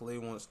on that. Clay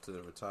wants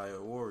to retire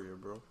a Warrior,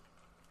 bro.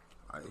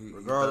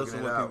 Regardless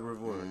of what people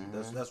report.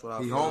 That's what I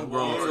He feel.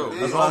 homegrown too.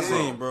 That's what I'm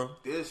saying, bro.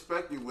 There's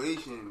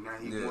speculation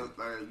that he wants,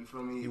 like, you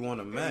feel me? He want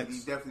a max. He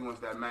definitely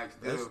wants that max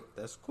deal.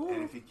 That's cool.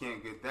 And if he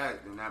can't get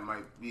that, then that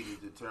might be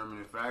the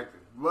determining factor.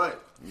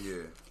 But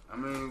Yeah. I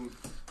mean,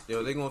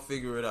 Yo, they gonna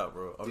figure it out,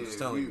 bro. I'm just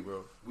telling you,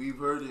 bro. We've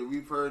heard it. We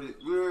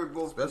heard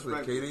both. Especially if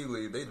perspectives. KD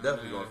leave, they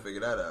definitely gonna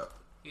figure that out.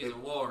 He's a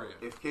warrior.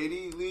 If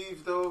KD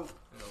leaves, though,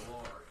 He's a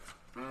warrior.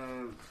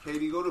 man,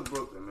 KD go to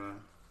Brooklyn, man.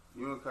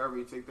 You and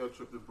Kyrie take that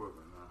trip to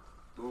Brooklyn, man.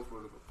 Do it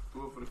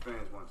for the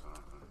fans one time,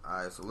 man.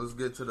 All right, so let's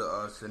get to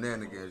the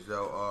shenanigans,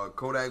 yo.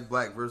 Kodak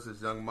Black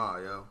versus Young Ma,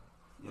 yo.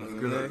 Young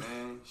and May,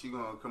 man. She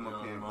gonna come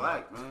up here in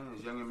black, man.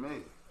 It's Young and May.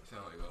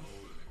 Sound like a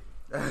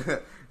old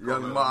nigga.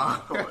 Young Ma.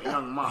 Come on,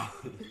 Young Ma.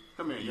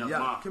 Come here, Young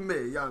Ma. Come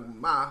here,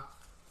 Young Ma.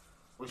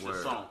 What's your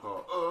Word. song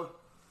called?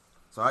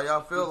 So how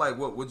y'all feel? Like,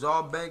 what would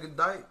y'all bang a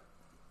dyke?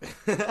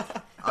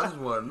 I just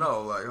want to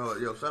know. Like,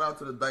 yo, shout out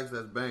to the dykes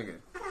that's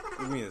banging.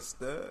 You mean a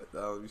stud?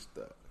 That would be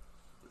stud.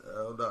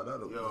 Hell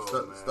no,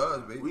 Yo, man.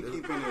 studs, baby. We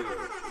keeping it.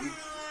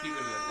 Keeping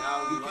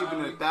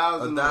A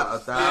thousand. a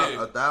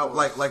thousand,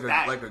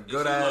 like a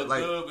good ass,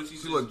 like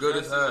she look good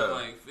as hell.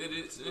 Like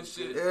fitteds and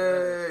shit.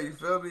 Yeah, you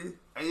feel me?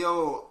 Hey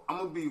yo, I'm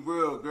gonna be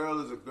real. Girl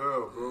is a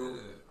girl, bro. Yeah.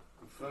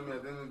 You feel me?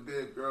 At the end of the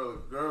day, girl is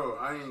a girl.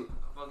 I ain't.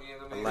 Fucking ain't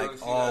gonna be Like able to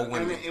see all that.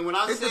 women. And when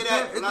I say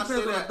that, It when I depends say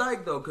on the that,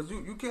 dyke though, cause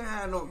you can't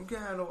have no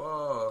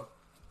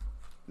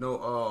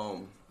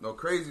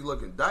crazy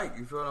looking dyke.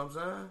 You feel what I'm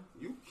saying?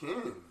 you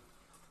can.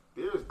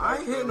 There's I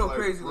ain't hitting no like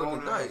crazy looking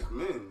grown-ass dyke.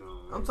 men,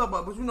 though. I'm talking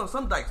about, but you know,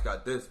 some dykes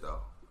got this though.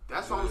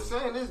 That's what I'm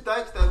saying. There's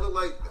dykes that look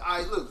like.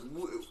 I look,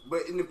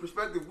 but in the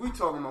perspective we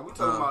talking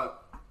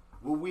about,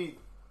 will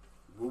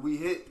we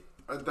hit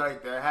a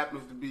dyke that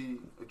happens to be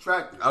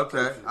attractive?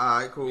 Okay, all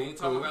right, cool. We ain't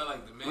talking cool. about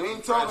like the man. We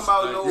ain't talking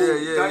about no.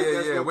 Yeah. dyke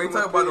that's gonna We ain't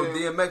come talking about no up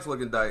there. DMX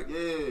looking dyke.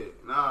 Yeah,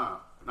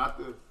 not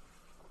the.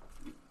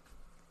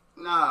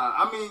 Nah,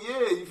 I mean,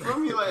 yeah, you feel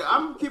me? Like,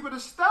 I'm keeping it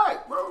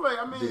stacked, bro. Like,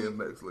 I mean,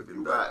 DMX looking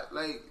you dyke. got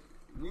like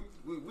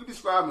we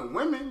describing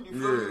women. You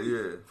feel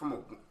me? Yeah.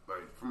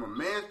 From a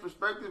man's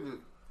perspective,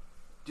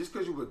 just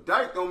because you a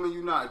dyke don't mean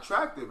you're not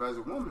attractive as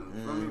a woman.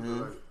 You feel me?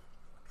 But like,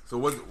 So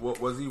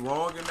was he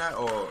wrong in that,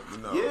 or you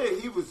know? yeah,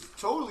 he was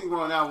totally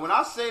wrong. Now, when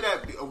I say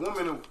that a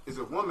woman is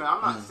a woman,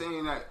 I'm not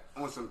saying that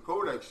on some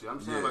Kodak shit.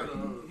 I'm saying Yeah. like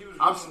He was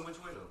I'm wrong which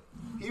way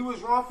though? he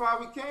was wrong for how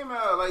he came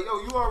out. Like,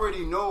 yo, you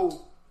already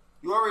know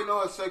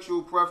her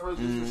sexual preference.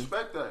 Just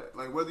respect that.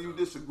 Like, whether you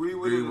disagree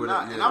with it or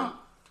not. And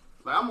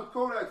I'm a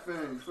Kodak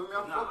fan. You feel me?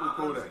 I'm fucking with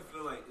Kodak. I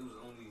feel like it was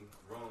only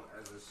wrong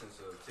as a sense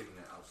of taking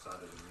it outside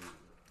of the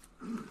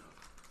music.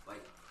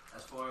 Like,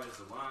 as far as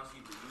the lines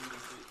he was using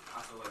and shit,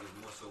 I feel like it's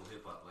more so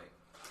hip hop. Like,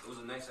 it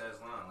was a nice ass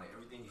line. Like,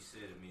 everything he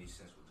said, it made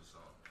sense with the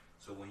song.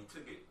 So when he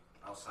took it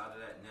outside of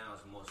that, now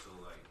it's more so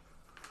like,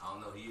 I don't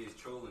know, he is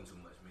trolling too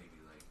much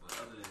maybe. Like, but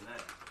other than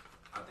that,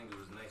 I think it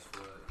was nice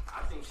for.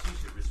 I think she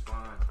should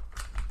respond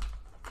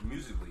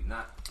musically,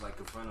 not like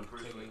confront him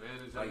personally. Take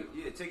advantage Like, of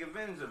it. yeah, take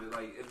advantage of it.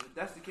 Like, if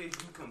that's the case,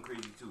 you come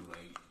crazy too.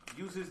 Like,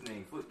 use his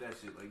name, flip that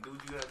shit. Like, do what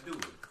you gotta do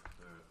with it.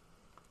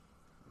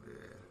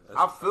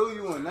 I feel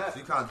you on that.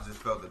 She kind of just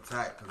felt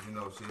attacked because you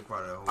know she's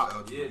part of the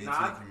whole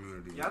LGBT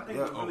community. Yeah, I think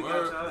what really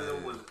got out of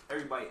it was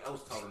everybody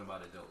else talking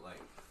about it though. Like,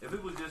 if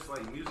it was just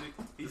like music,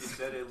 he just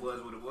said it was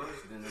what it was,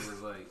 then it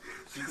was like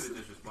she could have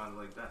just responded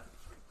like that.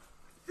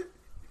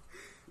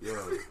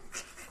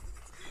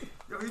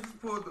 Yo, he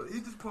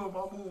just pulled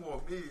my move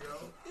on me,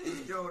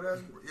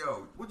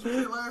 yo. What you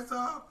said last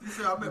time? You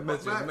said I met my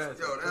Max.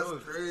 Yo,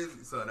 that's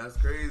crazy, son. That's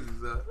crazy,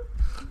 son.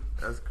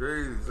 That's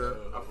crazy, son.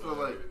 I feel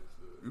like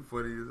You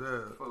funny as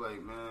hell. I feel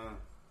like, man,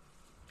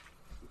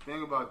 the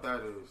thing about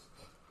that is,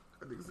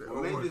 I think said,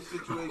 what made this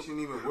situation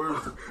even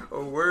worse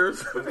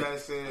worse. was that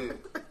said,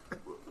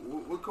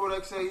 what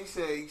Kodak said?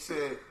 He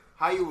said,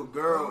 how you a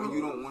girl and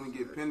you don't want to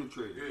get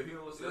penetrated? Yeah, he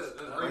was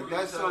Like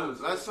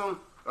that's some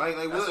like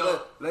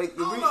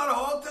the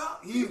whole time.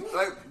 he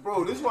like,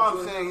 bro, this is why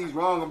I'm saying he's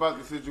wrong about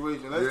the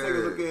situation. Let's take a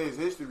look at his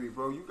history,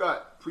 bro. You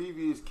got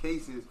previous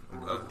cases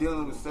of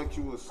dealing with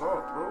sexual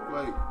assault, bro.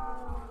 Like,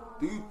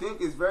 do you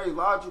think it's very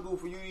logical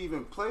for you to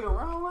even play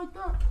around like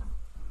that?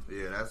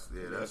 Yeah,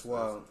 that's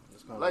wild.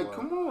 Like,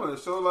 come on.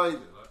 So, like,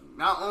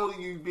 not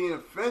only you being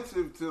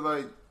offensive to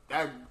like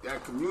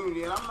that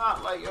community, and I'm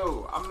not like,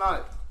 yo, I'm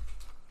not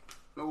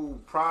no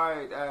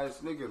pride ass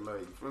nigga. Like,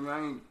 you feel me? I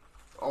ain't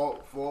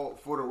all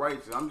for the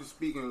rights. I'm just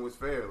speaking what's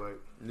fair. Like,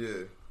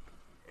 Yeah.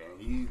 and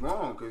he's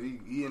wrong because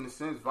he in a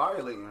sense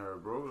violating her,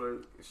 bro.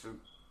 Like, it's a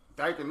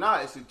dyke or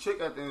not, it's a chick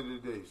at the end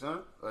of the day, son.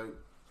 Like,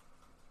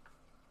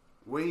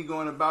 way he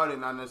going about it,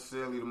 not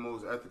necessarily the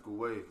most ethical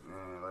way,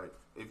 man. Like,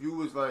 if you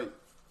was like,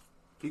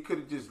 he could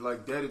have just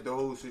like deaded the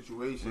whole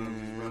situation and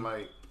just been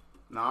like,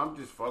 nah, I'm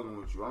just fucking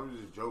with you. I'm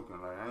just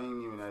joking. Like, I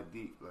ain't even that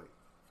deep. Like,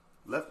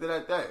 left it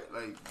at that.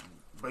 Like,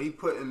 But he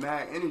putting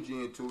mad energy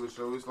into it,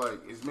 so it's like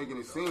it's making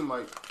it seem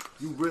like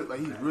he's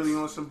really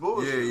on some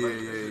bullshit. Yeah.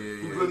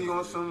 He's really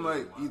on some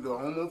like either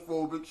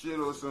homophobic shit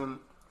or some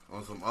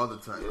on some other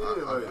type.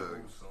 like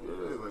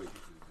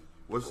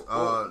What's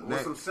or name,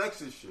 some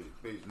sexist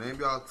shit. Basically. name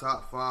y'all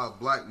top 5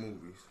 black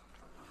movies.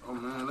 Oh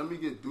man, let me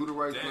Do the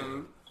Right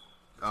Thing.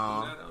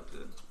 Life.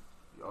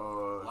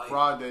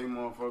 Friday,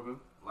 motherfucker.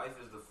 Life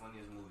is the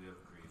funniest movie ever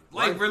created.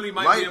 Life really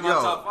might be in my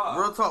top 5.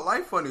 Real talk,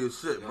 Life funny as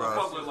shit, bro. I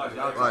fuck with Life.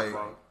 Like,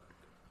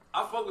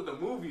 I fuck with the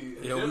movie.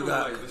 In Yo, we general,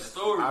 got- like, the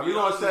story. Alright, we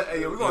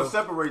gonna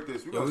separate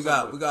this. Yo, we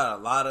got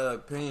a lot of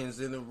opinions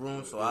in the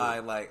room, so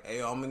I'm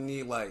gonna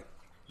need like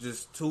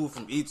just 2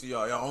 from each of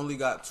y'all. Y'all only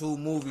got 2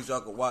 movies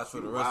y'all can watch for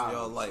the rest of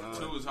y'all life.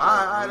 2 is Alright,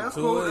 hard. that's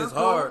 2 cool. is That's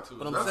hard, cool.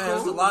 but I'm That's saying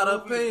it's a cool. lot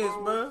of opinions,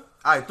 bro.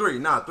 Alright, 3.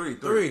 Nah, 3.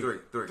 Three.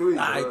 3.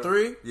 Alright,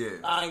 3. Yeah.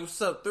 Alright,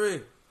 what's up,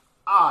 3?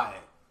 Alright.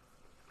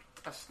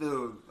 That's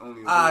still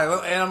only.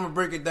 Alright, and I'm gonna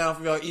break it down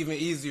for y'all even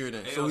easier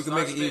then, Hey, so yo, we can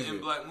start make it spitting easier.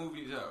 black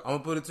movies out. I'm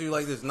gonna put it to you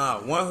like this. Nah,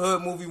 one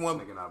hood movie, one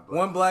Nigga not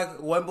black.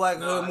 black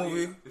Nah, hood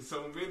movie, It's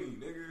so many,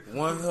 nigga.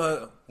 one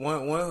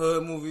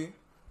hood movie,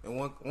 and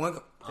one. I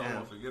don't Damn.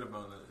 want to forget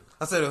about that.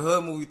 I said a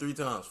hood movie 3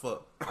 times.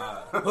 Fuck.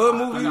 Hood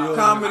movie,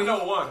 comedy. I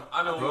know one.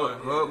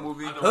 Hood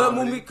movie. I know Hood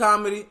one. movie,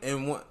 comedy,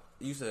 and one.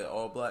 You said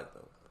all black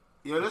though.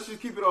 Yo, let's just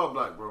keep it all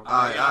black, bro.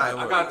 Alright,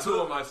 I got 2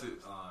 on my shit.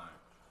 Alright.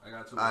 I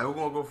got 2. Alright, who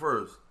gonna go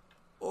first?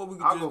 Or we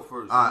could I'll just. go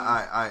first.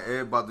 Alright,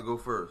 everybody about to go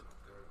first.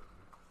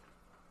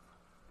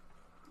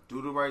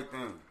 Do the Right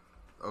Thing.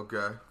 Okay.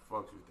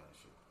 Fucks with that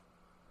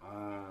shit.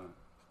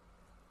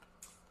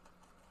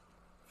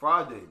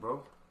 Friday,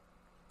 bro.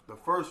 The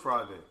first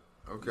Friday.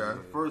 Okay.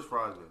 The first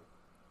Friday.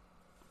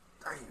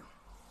 Damn. Can't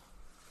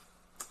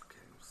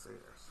even say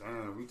that.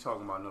 Damn, we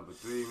talking about number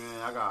 3,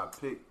 man. I got to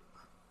pick.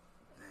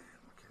 Damn,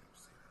 I can't even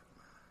say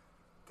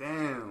that,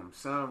 man. Damn,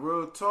 son.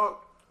 Real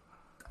talk.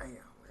 Damn, man,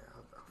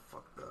 I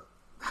fucked up.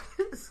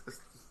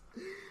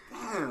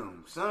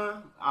 Damn,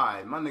 son. All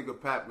right, my nigga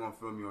Pap gonna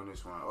feel me on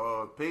this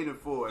one. Paid in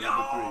Full at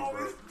number 3,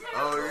 bro.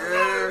 Oh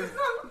yeah.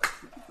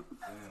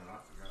 Damn, I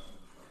forgot.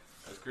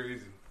 That's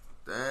crazy.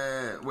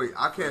 Damn. Wait,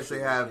 I can't say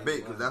half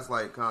baked because that's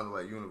like kind of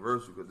like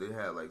universal because they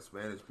had like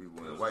Spanish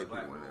people and white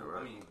people in there,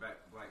 right? I mean, blacks.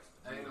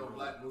 Ain't no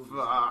black movie.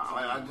 Look,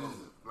 I just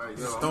like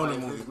yo, Stoner I'm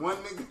like, movie. this one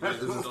nigga. that's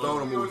This is a gonna stoner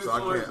feel me on movie, so this I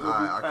one, can't. so it'll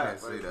be I Pap, can't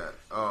say right? that.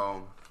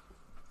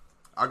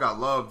 I got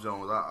Love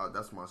Jones.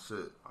 That's my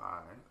shit. All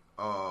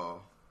right.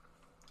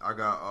 I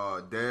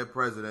got Dead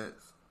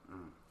Presidents,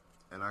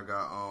 and I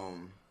got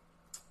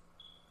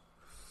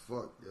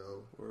fuck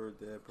yo, Word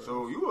that.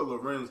 So you a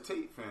Lorenz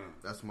Tate fan?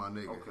 that's my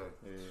nigga. Okay.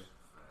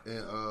 Yeah.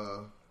 And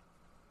Damn,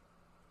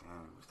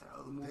 what's that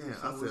other movie?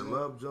 damn, I said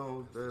Love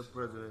Jones, Dead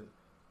President.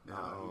 And,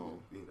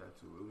 Yeah, that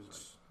too. It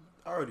was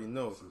I already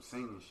know. like some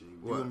singing shit.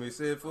 You want me to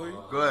say it for you?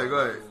 go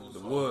ahead. The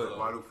Wood.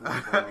 Why do fools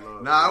fall in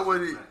love? Nah, I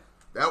wouldn't.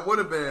 That would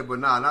have been, but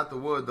nah, not the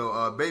Wood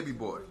though. Baby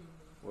Boy.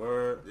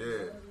 Word.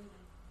 Yeah,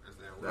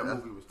 That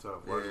movie was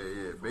tough. yeah, wasn't it?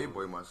 yeah. Baby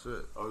Boy, my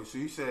shit. Oh, so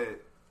you said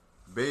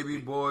Baby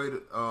Boy,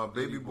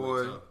 Baby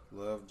Boy,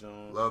 Love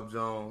Jones. Love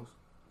Jones.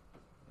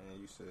 And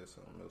you said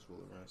something else with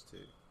Lorenz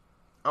Tate.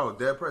 Oh,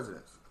 Dead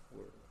Presidents.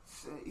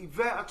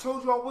 Yvette, I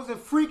told you I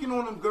wasn't freaking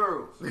on them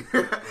girls.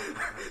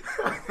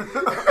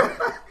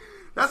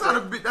 That's how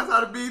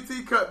the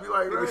BT cut be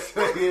like, Nigga right?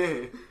 said,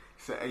 yeah.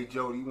 Said, hey,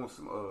 Jody, you want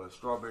some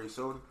strawberry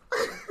soda?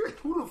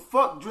 Who the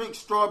fuck drinks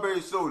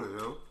strawberry soda,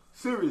 yo?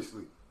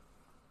 Seriously.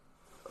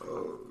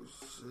 Oh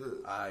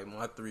shit! Alright,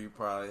 my 3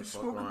 probably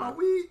fuck Smoking my around.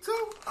 weed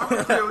too.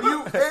 I'm kill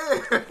you.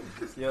 Yeah.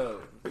 Yo,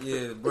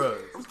 yeah, bro.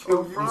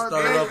 Kill You you.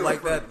 started off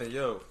like that then,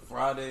 yo.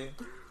 Friday,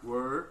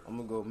 Word. I'm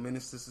gonna go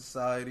Menace to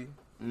Society,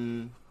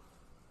 Nigga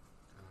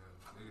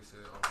said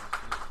all my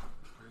shit.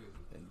 Crazy.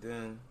 and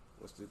then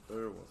what's the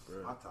third one,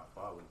 bro? My top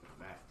 5 was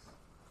Max.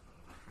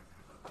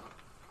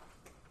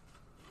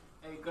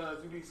 Hey, cuz,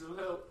 you need some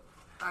help?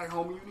 Hey,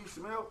 homie, you need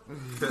some help?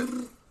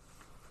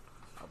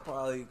 I'll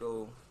probably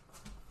go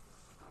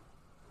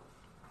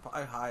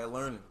Higher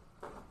Learning.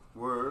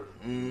 Word.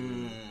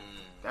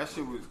 That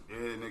shit was, yeah,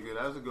 nigga,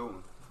 that was a good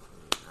one.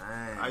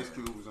 Dang. Ice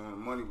Cube was on the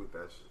money with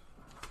that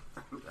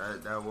shit.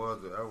 That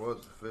was All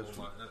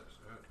official. my eps,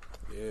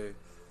 right? Yeah,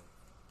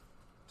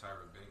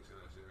 Tyra Banks and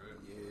that shit, right?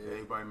 yeah.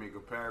 Everybody make a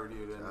parody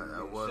of that. That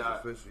nigga was shot.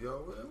 official. Yo,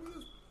 where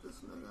this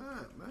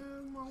nigga at,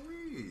 man? My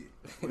weed.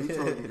 What you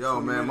talking, Yo,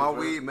 20 man, my minutes, bro?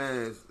 weed, man,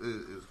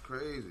 is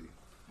crazy.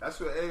 That's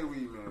what every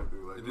weed man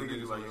do. Like, The niggas niggas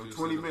be like, want yo, you to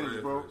 20 see the minutes,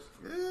 bread bro. first.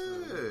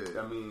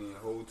 Yeah. I mean,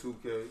 whole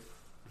 2K.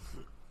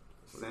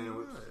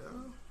 Sandwich.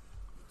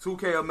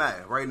 2K or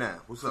Matt right now.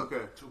 What's up?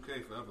 2K.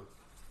 2K forever.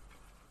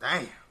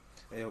 Damn.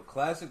 Hey, yo,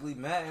 classically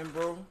Madden,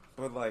 bro.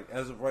 But like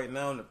as of right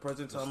now, in the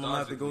present time, I'm gonna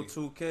have to go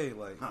 2K,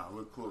 like, Nah,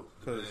 look close.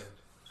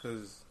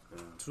 cause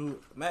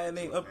Madden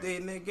ain't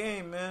updating their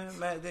game, man.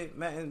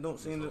 Madden don't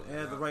seem to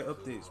add the right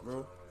updates,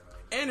 bro.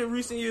 And in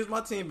recent years, my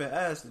team been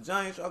asked. The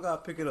Giants, y'all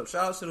gotta pick it up.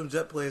 Shout out to them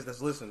Jet players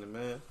that's listening,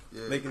 man.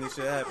 Yeah. Making this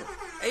shit happen.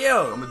 Hey,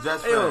 yo. I'm a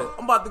Jets hey, yo, fan.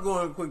 I'm about to go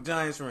on a quick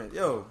Giants rant.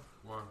 Yo,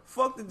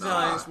 Fuck the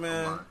Giants,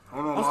 man.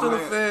 Hold on, I'm my still a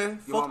man. fan.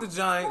 Yo, Fuck the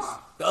Giants.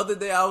 The other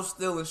day I was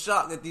still in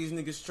shock that these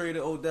niggas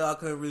traded Odell. I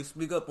couldn't really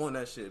speak up on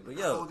that shit. But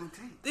yo, Golden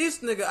Tate. this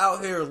nigga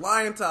out here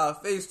lying to our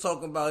face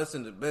talking about it's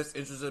in the best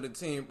interest of the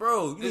team.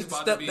 Bro, you need to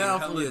step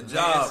down from your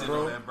job,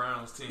 bro. On that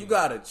Browns team. You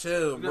gotta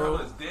chill, You know how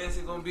bro. much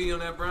dancing gonna be on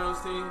that Browns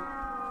team?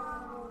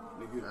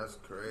 Nigga, That's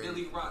crazy.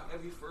 Billy Rock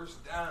every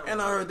first down.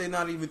 And I heard they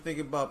not even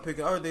thinking about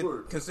picking. I heard they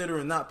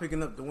considering not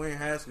picking up Dwayne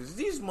Haskins.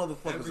 These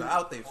motherfuckers are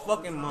out their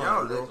fucking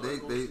mind, Yo, bro.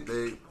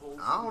 they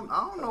I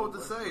don't know what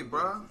to say,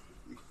 bro.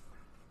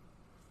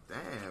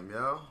 Damn,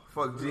 yo.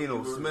 Fuck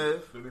Geno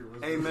Smith.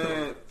 Hey,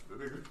 man.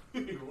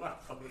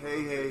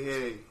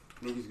 Hey.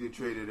 Niggas get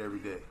traded every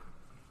day.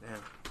 Damn.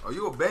 Oh,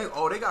 you a bang?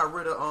 Oh, they got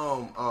rid of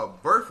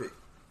Burfict.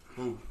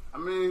 Who? I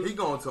mean, He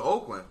going to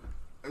Oakland.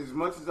 as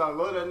much as I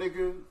love that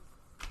nigga,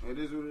 it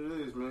is what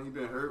it is, man. He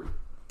been hurt.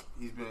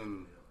 He's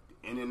been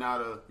in and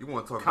out of. You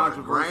want to talk about a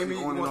Controversy grimy?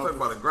 You on want and to talk off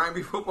about a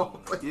grimy football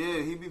player?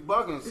 Yeah, he be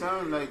bugging,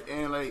 son.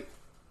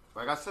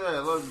 Like I said, I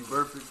love you,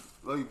 Burfict.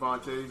 Love you,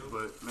 Vontae.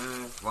 But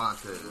man,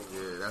 Vontae,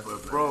 yeah, that's but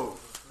what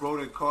bro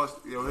done cost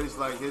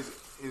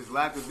his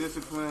lack of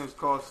discipline has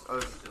cost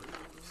us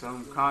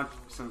some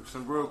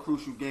real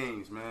crucial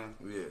games, man.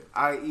 Yeah.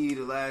 I.e.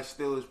 the last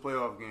Steelers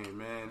playoff game,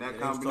 man. That They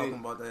was talking combination.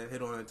 about that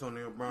hit on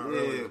Antonio Brown. Yeah,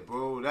 earlier.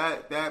 bro.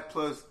 That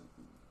plus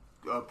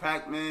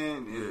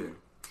Pac-Man. Yeah.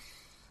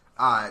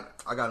 Alright,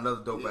 I got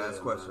another dope Yeah, ass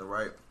question, man.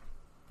 right?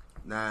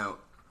 Now,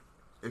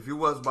 if you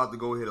was about to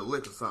go hit a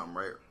lick or something,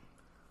 right?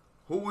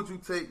 Who would you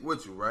take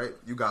with you, right?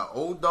 You got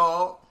Old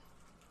Dog,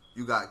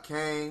 you got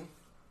Kane,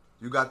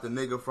 you got the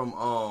nigga from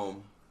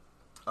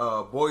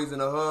Boys in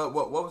the Hood.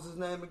 What was his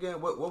name again?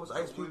 What was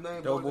Ice Cube's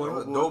name?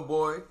 Doughboy.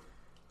 Doughboy.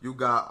 You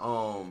got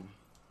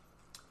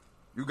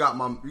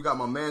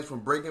my man from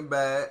Breaking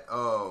Bad,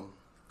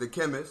 the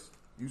chemist.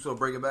 You saw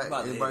Breaking Bad?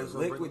 Anybody saw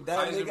lick Breaking with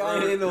Bad? that nigga? I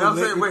ain't You know no what I'm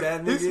lick saying? with Wait,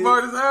 that he's nigga.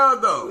 smart as hell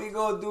though. We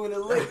gonna do in the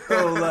lick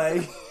though,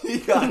 like he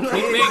got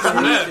Make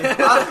some meth.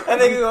 that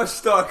nigga gonna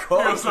start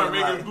calling. Gonna start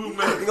making like, blue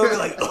meth. he gonna be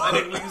like, I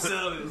think we can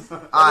sell this.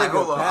 Alright, nigga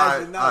hold on.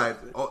 passing Alright,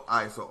 out.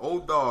 alright. So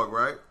Old Dog,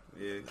 right?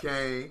 Yeah.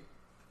 Kane.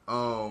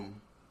 Damn,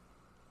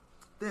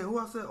 who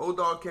I said? Old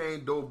Dog,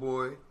 Kane,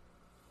 Doughboy.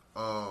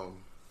 Who else?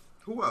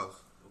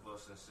 What about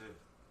Sincere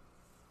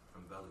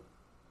from Belly?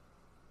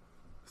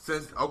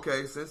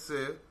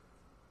 Sincere.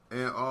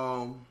 And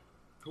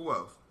who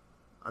else?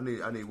 I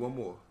need one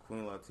more.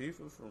 Queen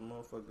Latifah from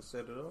motherfucker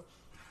Set It Up.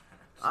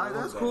 Alright,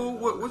 that's cool.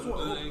 Which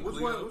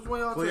one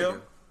y'all Cleo?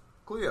 taking?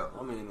 Cleo.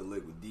 I'm in the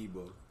lick with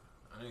Debo.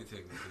 I ain't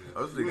taking it.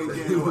 I was You ain't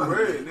thinking getting no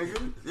bread,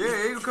 nigga.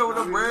 yeah, he was coming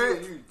up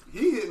bread.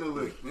 He hitting a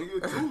lick,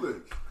 nigga. 2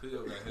 licks. Cleo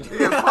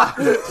got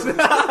hit.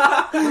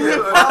 He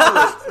had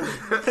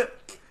 5.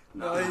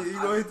 No, you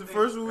gonna hit the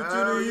first one with you,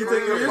 Hell then you yeah,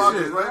 take your your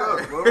pockets shit.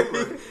 Right up, bro.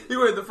 Like, He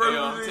went the first Hey,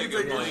 one. I'm He taking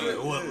take your blame.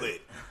 shit. What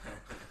lit?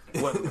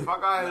 if I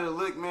got hit a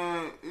lick,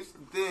 man, it's the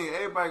thing.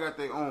 Everybody got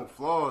their own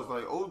flaws.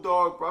 Like Old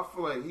Dog, bro, I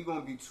feel like he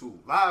gonna be too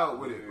loud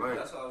with it. Like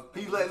That's what I was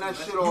he thinking. letting that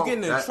shit You off.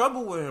 getting in That-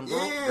 trouble with him, bro.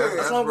 Yeah.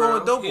 That's why I'm real.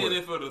 going He in Doughboy.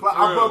 it for the But,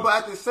 thrill. but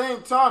at the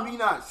same time, he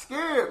not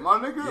scared, my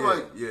nigga. Yeah,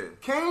 like, yeah.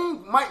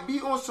 Kane might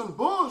be on some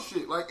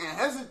bullshit, like, and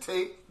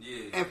hesitate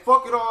Yeah. and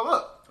fuck it all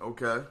up.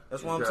 Okay.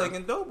 That's why I'm okay.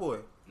 taking Doughboy.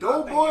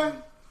 Doughboy,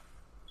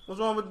 What's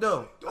wrong with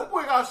Dough?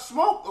 Doughboy got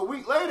smoked a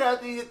week later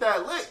after he hit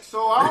that lick.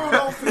 So I don't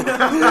know if he,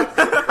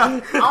 I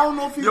don't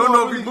know if he, You don't gonna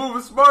know if really, he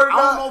moving smart or I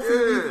not? don't know if he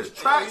Yeah. did his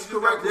tracks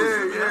correctly. Yeah,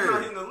 yeah. That's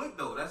not hitting the lick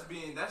though.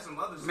 That's some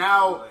other shit.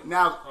 Now, like,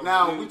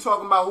 now we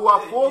talking about who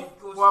our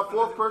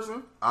fourth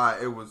person.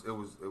 Alright, it was.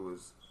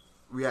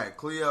 We had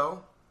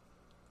Cleo.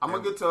 I'm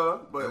gonna get to her,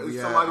 but and we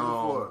it's had, somebody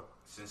before.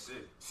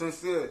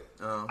 Sincere.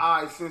 Uh-huh.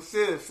 Alright,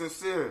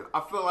 sincere.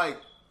 I feel like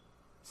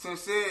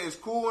Sincere is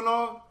cool and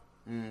all,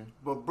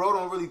 but bro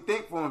don't really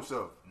think for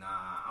himself. Nah,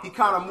 I He don't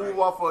kind of think move that's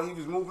off of. He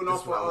was moving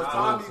off what I was of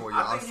going Tommy. for, I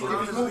y'all. think He was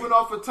honestly- moving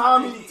off of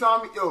Tommy.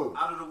 Yo,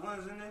 out of the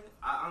ones in there,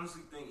 I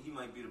honestly think he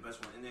might be the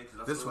best one in there.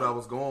 Cause This is feel what I like,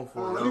 was going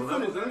for. let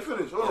me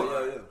finish. Hold on.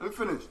 Yeah. Let me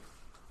finish.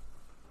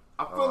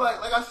 I feel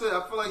like I said,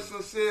 I feel like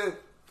Sincere.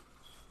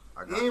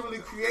 He ain't really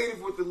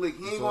creative with the lick.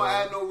 He ain't gonna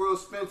add no real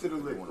spin to the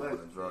lick. Like,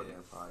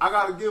 I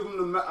gotta give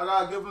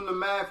him the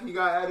math. He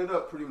got added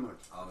up pretty much.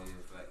 Oh yeah,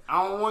 fact.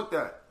 I don't want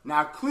that.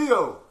 Now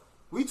Cleo,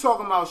 we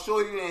talking about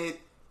shorty that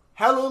hit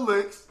hella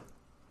licks,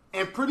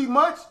 and pretty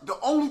much the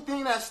only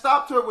thing that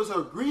stopped her was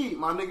her greed,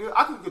 my nigga.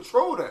 I could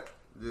control that.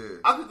 Yeah.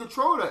 I could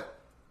control that.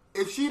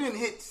 If she didn't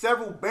hit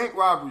several bank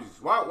robberies,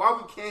 why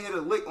we can't hit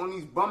a lick on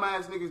these bum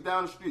ass niggas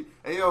down the street?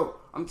 Hey yo,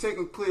 I'm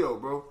taking Cleo,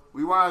 bro.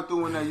 We riding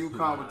through in that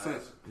Yukon with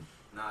tense.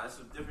 Nah, that's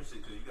some different shit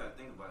because you gotta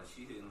think about it.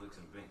 She hitting licks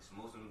and banks.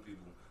 Most of them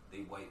people,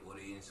 they white or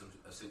they in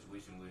a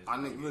situation where it's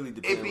I think really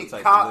it depends be what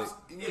type cops. of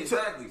you Yeah, t-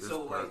 exactly.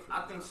 So like,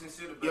 I think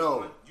Sincere the best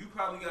Yo. one. You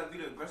probably gotta be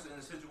the aggressor in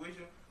the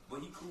situation,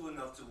 but he cool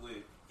enough to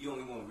where he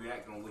only gonna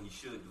react on what he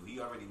should do. He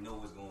already know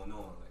what's going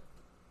on. Like,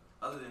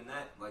 other than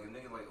that, like a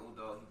nigga like Old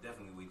Dog, he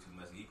definitely way too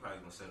messy. He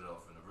probably gonna set it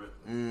off in the rip.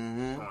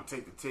 Like, gonna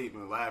take the tape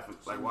and laugh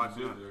like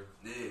watching it.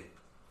 yeah.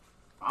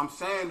 I'm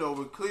saying though,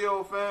 with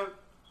Cleo, fam,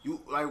 You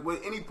like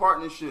with any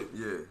partnership.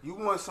 Yeah. You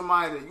want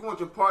somebody that you want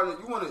your partner.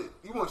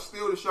 You want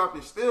steel to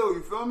sharpen steel.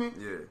 You feel me?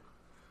 Yeah.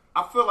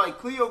 I feel like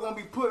Cleo gonna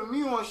be putting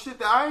me on shit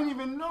that I ain't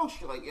even know.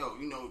 Shit like, yo,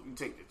 you know, you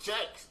take the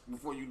checks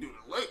before you do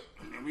the lick,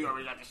 and then we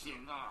already got the shit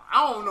going.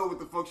 I don't know what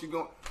the fuck she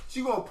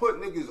gonna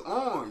put niggas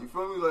on. You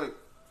feel me? Like,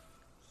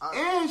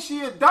 and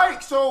she a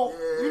dyke, so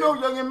you know,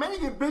 Young and May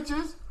get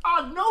bitches.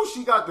 I know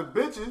she got the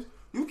bitches.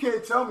 You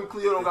can't tell me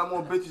Cleo don't got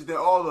more bitches than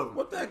all of them.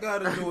 What that got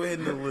to do with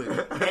hitting the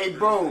lick? Hey,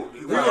 bro,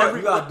 You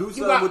gotta do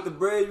something with the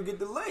bread, you get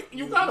the lick.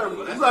 you gotta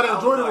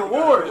enjoy the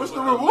reward. What's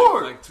the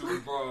reward? Like 2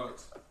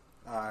 broads.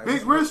 Alright,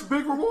 Big risk,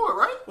 big reward,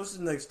 right? what's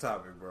the next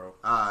topic, bro?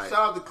 All right.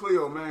 Shout out to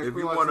Cleo, man. If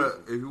Queen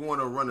you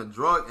wanna run a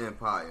drug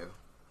empire,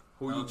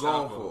 who you El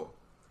going Chapo. for?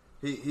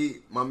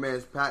 My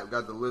man's Pat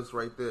got the list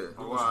right there.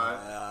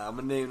 Latifah. I'm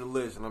gonna name the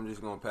list, and I'm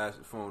just gonna pass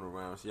the phone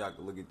around so y'all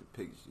can look at the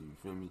pictures. You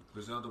feel me?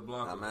 Griselda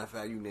Blanco. Matter of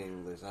fact, you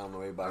name the list. I don't know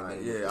All everybody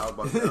right, name. yeah, I was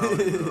about to say. I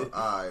don't even know.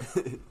 All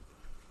right.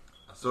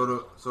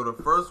 So the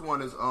first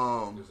one is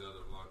Griselda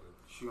Blanco.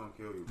 She gonna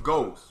kill you.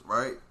 Bro. Ghost,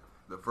 right?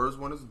 The first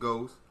one is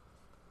Ghost.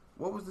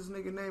 What was this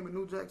nigga name in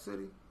New Jack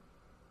City?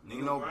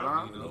 Nino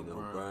Brown. You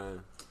know,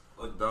 Brian.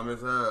 Dumb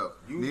as hell.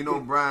 You Nino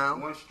get Brown.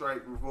 One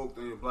strike revoked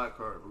on your black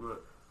card. We're good.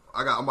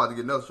 I'm about to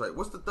get another strike.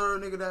 What's the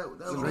third nigga that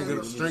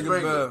was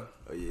Stringer Bell.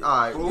 Oh yeah. All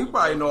right, you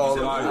probably know all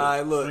of All them.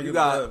 right, look, Stringer you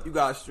Bell.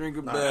 got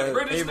Stringer Bell.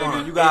 British Avon.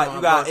 nigga. You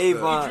got Avon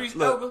Avon. Idris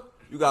Look, Elba.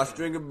 you got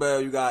Stringer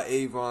Bell. You got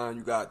Avon.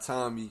 You got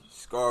Tommy,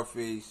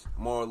 Scarface,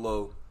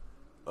 Marlo.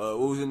 What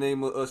was the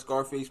name of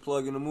Scarface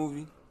plug in the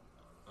movie?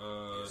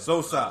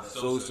 Sosa.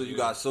 Sosa. You yeah.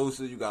 got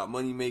Sosa. You got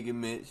Money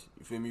Making Mitch.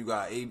 You feel me? You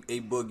got A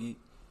Boogie.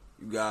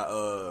 You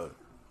got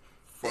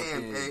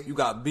fucking. A. You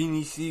got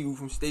Beanie Siegel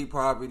from State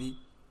Property.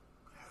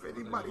 If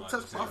anybody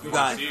touch my You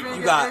got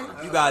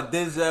fucking you got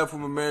Denzel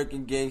from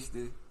American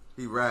Gangster.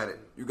 He ratted.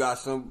 You got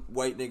some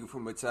white nigga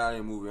from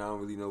Italian movie. I don't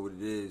really know what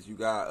it is. You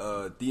got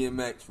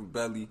DMX from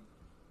Belly.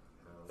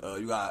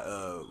 You got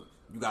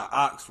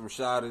Ox from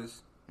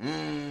Shotters.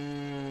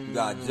 You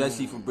got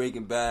Jesse from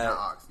Breaking Bad. Not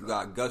Ox, You though.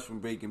 got Gus from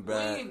Breaking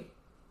Bad.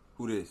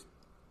 Who this?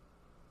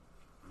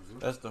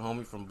 That's the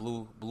homie from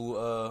Blue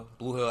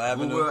Hill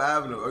Avenue. Blue Hill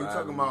Avenue. Are you Avenue.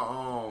 talking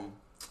about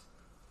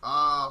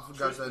I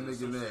forgot that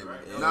nigga name.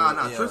 right?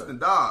 Nah, Yeah. Tristan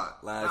died.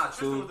 Last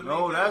two.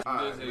 No, that's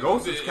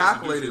Ghost is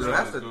calculated.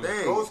 That's the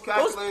thing. Ghost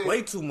calculated.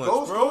 Way too much,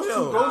 Ghost, bro. Ghost,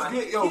 Yo. Ghost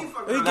get yo.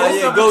 Nah,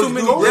 yeah, Ghost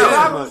do Ghost yeah.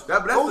 battles,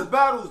 That's Ghost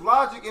battles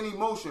logic and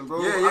emotion,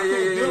 bro. Yeah. I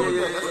can't deal with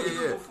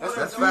that. That's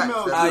That's facts.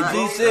 female. That's Alright,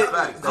 facts. G shit.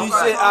 That's G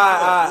facts. shit.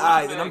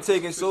 Alright. Then I'm Facts.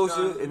 taking Sosa,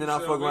 Tristan, and then I you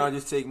fuck feel around me? and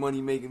just take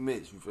Money Making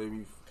Mitch. You feel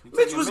me?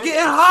 Mitch was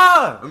getting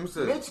high. Let me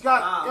see. Mitch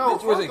got yo.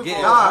 Mitch wasn't first of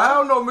getting all- Nah,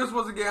 hell no, Mitch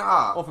wasn't getting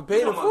high. Oh, for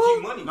paying the Talking fool?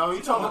 about G-Money. No,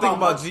 you talking I'm thinking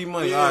about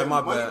G-Money. Yeah, All right,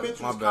 my Money bad. Mitch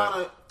My was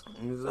bad.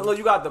 kinda- Look,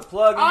 you got the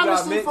plug. You got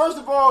Honestly, Mitch. first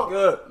of all,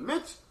 Good.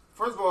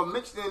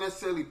 Mitch didn't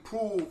necessarily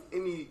prove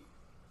any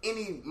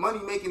money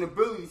making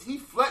abilities. He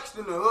flexed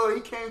in the hood.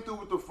 He came through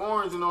with the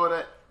foreigns and all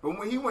that. But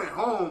when he went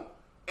home,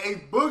 A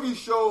Boogie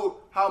showed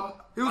how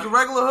He was a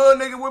regular hood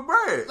nigga with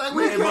bread. like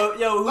Man, but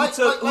yo, who like-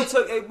 took like-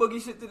 A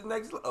Boogie shit to the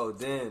next level? Oh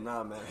damn,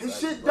 nah man. his Like,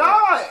 shit bro.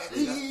 died.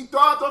 He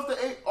thrived off of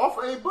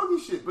A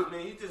Boogie shit. But I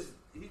mean, he just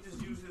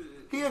used it.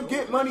 he a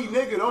get money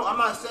nigga. Don't, I'm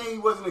not saying he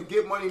wasn't a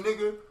get money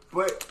nigga,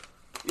 but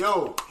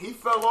yo, he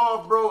fell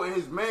off, bro, and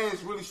his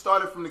mans really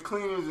started from the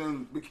cleaners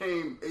and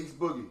became Ace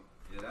Boogie.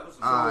 Yeah, that was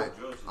some Alright,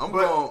 drugs. I'm But-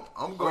 going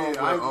Oh,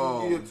 yeah, I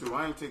ain't with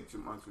I ain't take too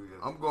much of it.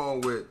 I'm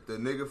going with the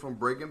nigga from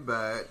Breaking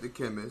Bad, the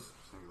chemist,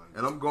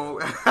 and I'm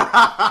going and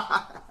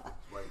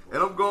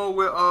I'm going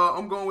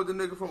with the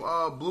nigga from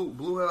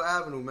Blue Hill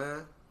Avenue,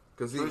 man,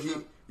 because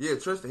Tristan?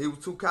 Tristan, he was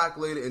too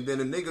calculated, and then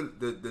the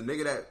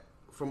nigga that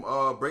from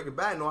Breaking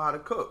Bad know how to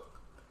cook,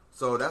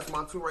 so that's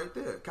my two right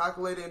there.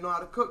 Calculated and know how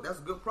to cook, that's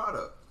a good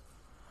product.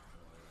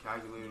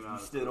 Calculating You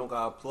out. still don't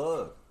got a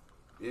plug.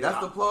 Yeah,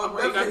 That's the plug. I'm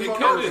That's definitely He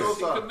fucking with could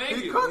Sosa. make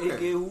He it.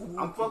 cooking.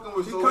 I'm fucking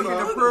with He Sosa. cooking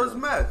the first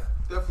meth.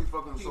 Definitely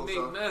fucking with He make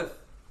Sosa. meth.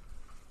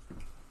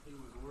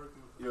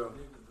 Yo,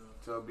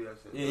 tell B I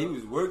said. Yeah, he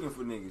was working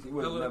for niggas. He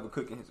wasn't Hella- never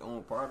cooking his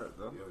own product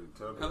though. Yo,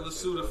 tell B I Hella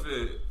said, tell.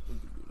 Sudafed.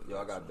 Yo,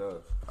 I got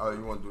dubs. Oh,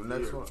 you want to do the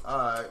next Yeah. one? All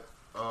right.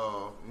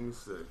 Let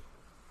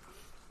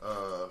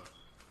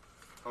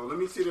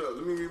me see. Oh,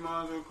 let me read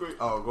mine real quick.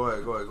 Oh, go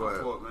ahead. My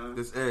fault, man.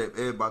 This Ed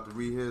about to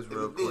read his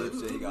real Yeah, quick. Clip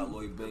said he got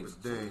Lloyd Banks.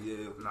 So, Dang.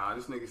 yeah. Nah,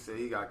 this nigga said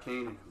he got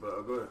Kanan,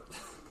 but go ahead.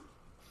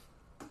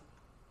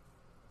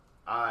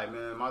 Alright,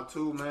 man. My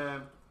two,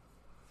 man.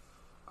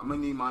 I'm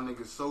gonna need my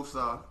nigga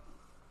Sosa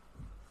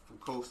from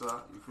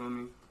Kosa. You feel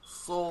me?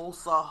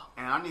 Sosa.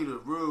 And I need a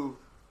real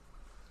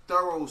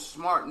thorough,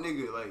 smart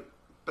nigga. Like,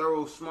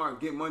 thorough,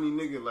 smart, get money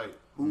nigga. Like,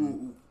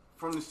 who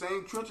from the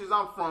same trenches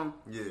I'm from,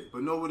 Yeah.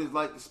 but know what it's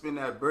like to spend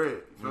that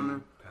bread. You feel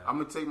me? I'm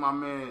gonna take my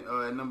man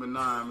at number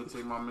 9. I'm gonna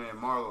take my man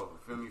Marlo. You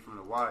feel me? From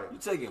The Wire. You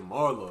taking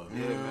Marlo?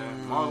 Yeah,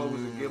 man. Marlo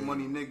was a get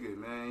money nigga,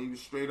 man. He was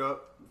straight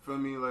up. You feel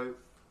me? Like,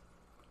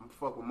 I'm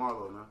fuck with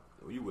Marlo, man.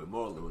 Yo, you with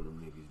Marlo and them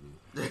niggas,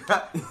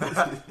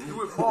 man. You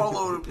with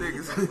Marlo them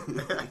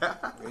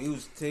niggas. He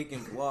was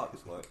taking blocks,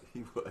 like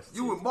He was.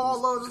 You with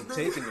Marlo them niggas.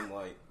 taking them,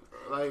 like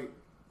Like,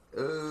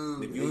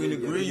 If you ain't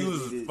agree, you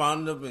was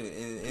finding up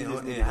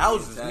in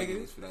houses,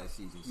 nigga. For that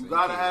season, so You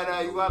gotta have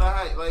that. You gotta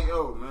have like,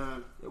 yo,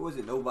 man. It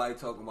wasn't nobody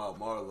talking about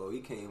Marlo.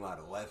 He came out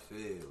of left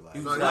field. Like,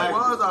 No, he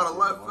was out of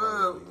left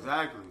field.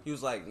 Exactly. He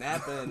was like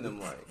napping them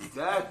like.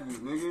 Exactly,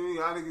 nigga.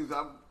 Y'all niggas,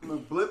 I'm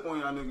gonna blip on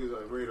y'all niggas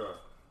like radar.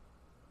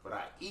 But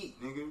I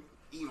eat, nigga.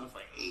 Eat on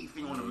for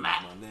anything on the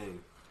map. my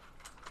name.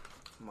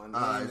 My name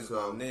Alright, is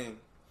so- my name.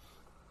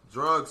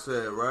 Drug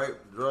said, right?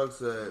 Drug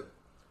said,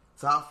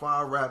 top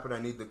 5 rapper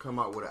that need to come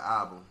out with an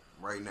album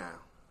right now.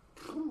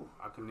 Whew,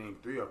 I can name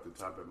 3 off the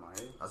top of my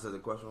head. I said the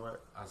question right?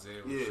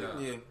 Isaiah Yeah.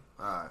 Rashad. Yeah.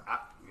 Alright.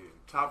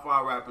 Top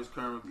 5 rappers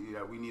currently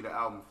that we need an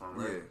album from,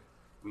 right? Yeah.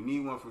 We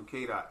need one from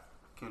K-Dot,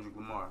 Kendrick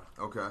Lamar.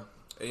 Okay.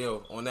 Hey,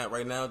 yo, on that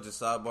right now,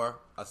 just sidebar.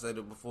 I said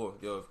it before.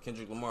 Yo, if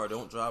Kendrick Lamar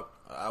don't drop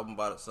an album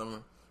by the summer,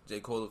 J.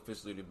 Cole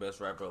officially the best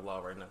rapper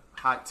alive right now.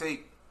 Hot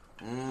take.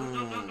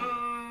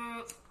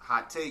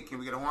 Hot take. Can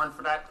we get a horn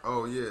for that?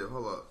 Oh, yeah.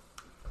 Hold up.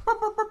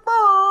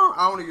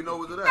 I don't even know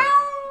what it is.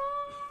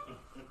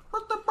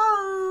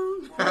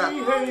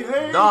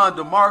 Hey. Don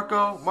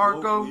DeMarco.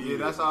 Marco. Yeah,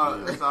 that's our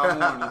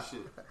horn and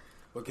shit.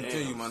 But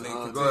continue, my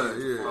nigga. Go ahead,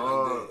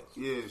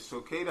 yeah. Yeah,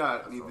 so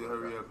K-Dot need to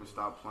hurry up and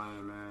stop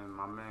playing, man.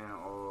 My man,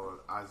 or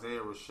Isaiah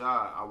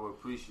Rashad, I would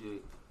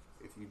appreciate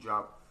if you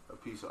drop a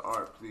piece of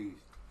art, please.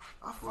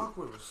 I fuck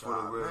with for the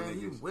Rashad, real man.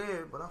 He niggas.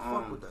 weird, but I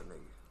fuck with that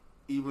nigga.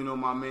 Even though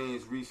my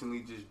man's recently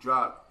just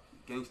dropped,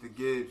 Gangsta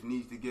Gibbs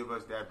needs to give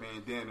us that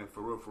bandana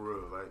for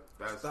real. Like,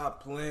 that's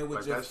Stop playing with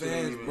like, your that shit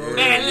ain't fans, even- bro.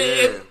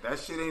 Yeah. that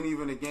shit ain't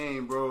even a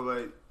game, bro.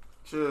 Like,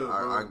 chill,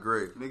 bro. I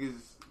agree. Niggas,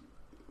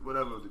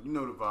 whatever. You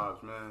know the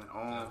vibes,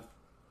 man.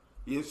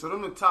 Yeah, so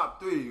them the top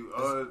 3.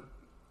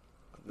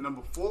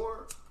 Number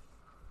 4.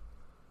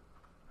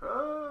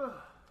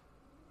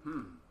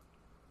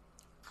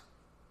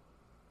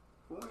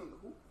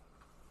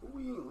 Who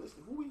we ain't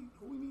listening?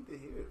 Who we need to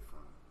hear it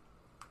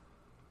from?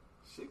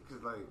 Shit,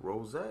 cause like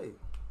Rose.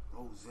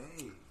 Rose.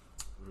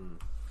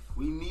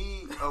 We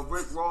need a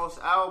Rick Ross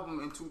album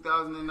in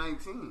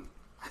 2019.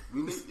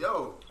 We need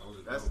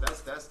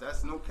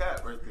that's no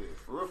cap right there.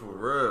 For For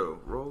real.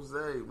 Rose,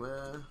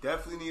 man.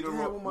 Definitely need a Damn,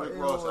 where my Rick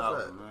Ross earlobes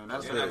album, at? man.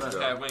 That's Yeah, it. I just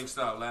had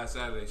Wingstop last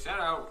Saturday. Shout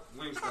out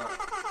Wingstop.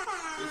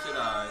 This shit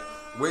alright.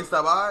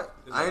 Wingstop, alright?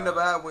 It's I ain't never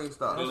alright. had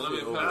Wingstop. The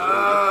lemon pepper.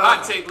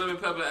 Hot take lemon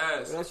pepper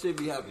ass. That shit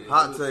be happening.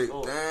 Hot take.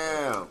 Oh,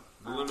 Damn.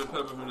 The lemon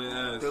pepper from the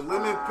ass. The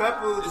lemon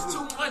peppers It's was,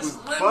 too much was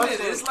lemon.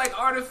 busting. It's like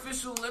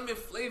artificial lemon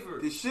flavor.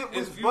 The shit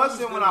was Infused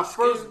busting in when the I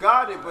first skin.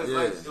 got it, but Yeah.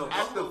 like Yo,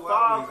 after Buffalo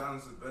Wild 5 Wings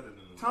honestly better than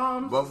them.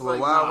 times, Buffalo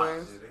it's like, Wild nah.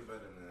 Wings? Yeah, they better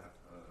than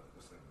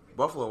this thing.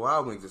 Buffalo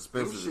Wild Wings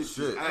expensive Them as shit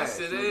shit. is ass.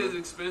 Yes, it is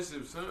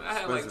expensive. Son. I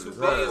had like 2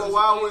 Expensive beers. as hell. Buffalo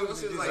Wild Wings This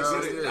is is just like Hell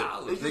 $6.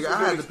 yeah. It's Nigga, just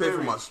I a had good to pay for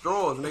my experience.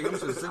 straws, nigga. Them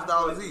shit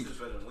 $6 each. It's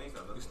better than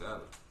Wingstop. You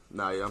styling.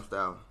 Nah, yeah, I'm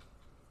styling.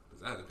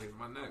 I had to pay for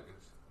my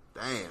napkins.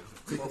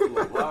 Damn.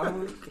 Buffalo Wild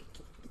Wings?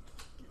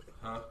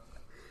 Huh?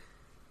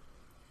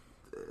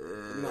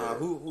 Nah,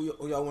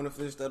 who y'all want to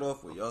finish that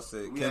off with? Y'all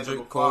said We had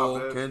number Kendrick, Cole,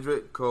 5, man.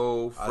 Kendrick,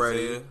 Cole, Freddie.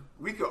 Isaiah.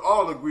 We could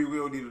all agree we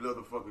don't need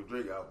another fucking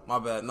Drake album. My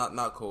bad,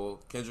 not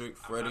Cole. Kendrick,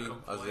 Freddie,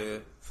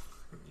 Isaiah.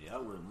 Yeah, I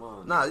wouldn't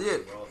mind. Nah, yeah.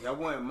 Y'all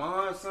want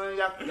mine, son?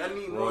 Y'all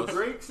need more Ross.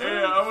 Drake,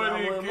 son?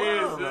 wouldn't even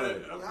care,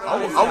 son.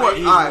 I want,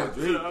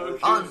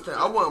 alright. I understand.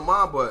 I want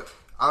mine, but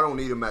I don't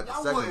need him at the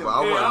Y'all second, want but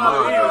I him. want Yeah,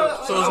 mine. yeah.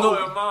 though. So it's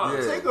no-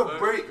 Yeah. Take a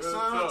break,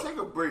 son. Take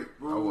a break,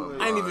 bro. I want I ain't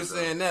mine, even though.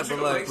 saying that, but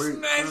Nigga, like,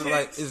 smash so, it.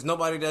 like, is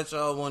nobody that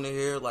y'all want to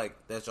hear, like,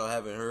 that y'all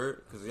haven't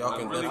heard? Because y'all I'm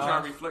can really definitely.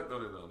 trying to reflect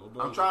on it though. No I'm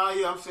bullshit.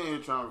 trying, I'm saying you're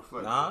trying to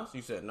reflect. Nas?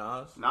 You said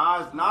Nas?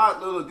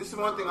 Nas, look, this is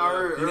one thing I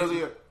heard He didn't-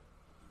 earlier.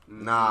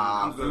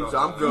 Nah, I'm good with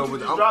Future it.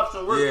 just dropped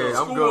some work, Yeah, though. I'm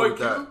Schoolboy good with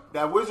Q. that.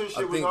 That Wizard shit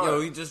I was think,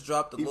 hard. he just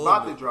dropped a He little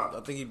about bit. to drop. I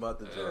think he about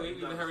to Yeah, drop. he need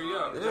to hurry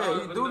up. Yeah,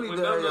 he do need when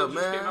to hurry Dumb up,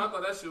 Juice came man. out, I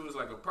thought that shit was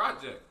like a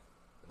project.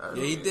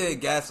 Yeah, he did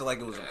gas it like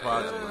it was a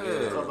project.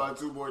 Yeah. Talk about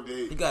 2 more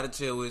days. He got to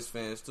chill with his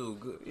fans, too.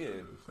 Good. Yeah,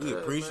 we Yeah,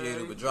 appreciate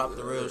man. it, but drop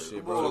the real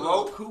shit, Bro, bro.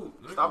 low. Cool.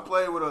 Stop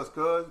playing with us,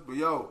 cuz. But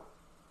yo,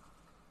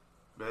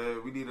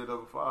 man, we need a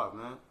number 5,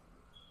 man.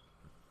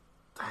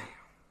 Damn.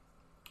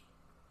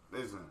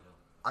 Listen.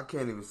 I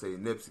can't even say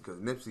Nipsey because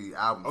Nipsey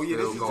album. Oh yeah,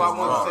 still this is going what I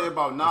want hard. to say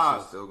about That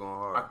shit's Nas. still going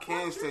hard.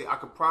 I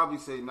could probably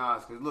say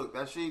Nas because look,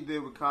 that shit he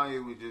did with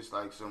Kanye was just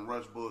like some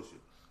rush bullshit.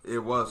 It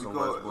was some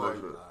Because, much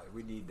bullshit. Nah,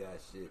 we need that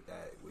shit.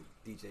 That with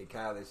DJ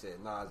Khaled said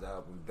Nas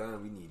album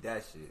done. We need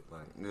that shit.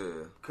 Like,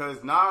 Yeah.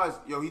 Cause Nas,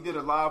 he did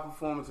a live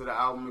performance of the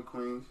album in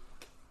Queens,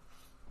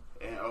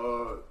 and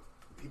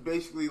he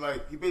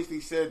basically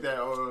said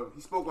that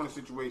he spoke on the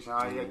situation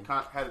how he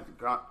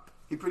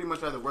he pretty much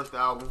had to rush the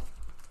album,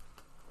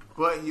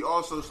 but he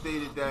also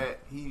stated that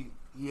he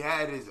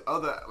had his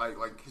other like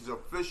his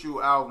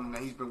official album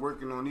that he's been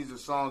working on. These are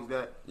songs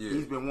that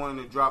he's been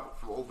wanting to drop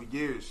for over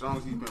years.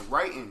 Songs he's been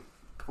writing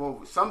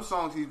for some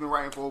songs he's been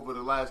writing for over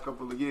the last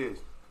couple of years,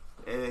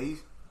 and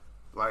he's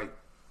like.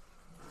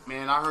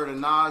 Man, I heard a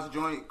Nas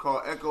joint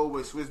called Echo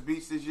with Swiss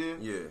Beats this year.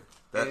 Yeah.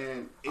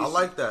 And I it's-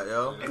 like that,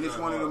 yo. And it's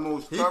one of the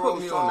most He thorough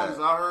put me on songs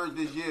that. I heard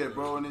this year,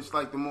 bro. And it's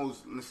like the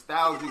most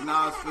nostalgic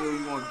Nas feel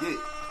you gonna get.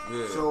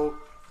 Yeah. So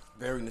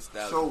Very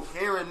nostalgic. So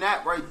hearing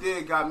that right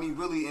there got me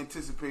really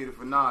anticipated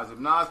for Nas. If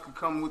Nas could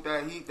come with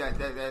that heat, that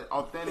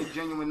authentic,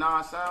 genuine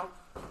Nas sound,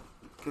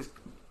 because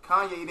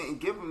Kanye didn't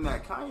give him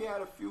that. Kanye had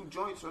a few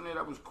joints on there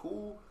that was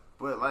cool,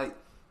 but like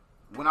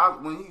when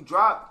he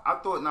dropped, I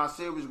thought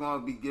Nasir was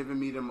gonna be giving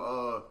me them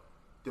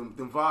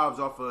vibes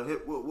off of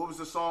hip. What was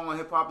the song on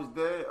Hip Hop Is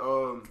Dead?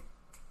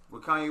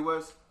 With Kanye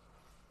West.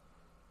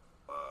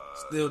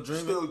 Still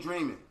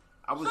Dreaming.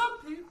 I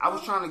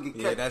was trying to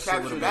capture that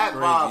that crazy, vibe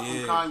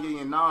from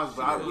Kanye and Nas,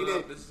 but we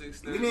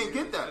didn't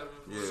get that.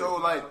 Yeah. So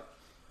like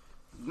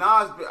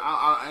Nas,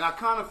 and I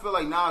kind of feel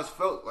like Nas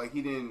felt like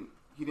he didn't.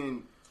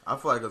 I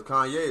feel like 'cause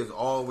Kanye is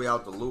all the way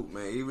out the loop,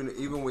 man.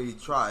 Even when he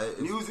tried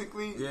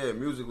musically. Yeah,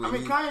 musically. I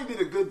mean, Kanye did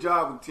a good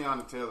job with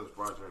Tiana Taylor's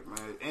project,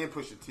 man, and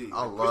Pusha T.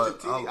 I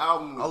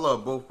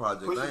love both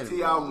projects. Pusha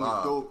T album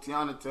was dope.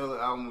 Tiana Taylor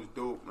album was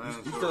dope, man.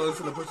 You still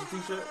listen to Pusha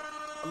T shit?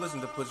 I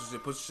listened to Pusha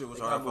shit. Pusha shit was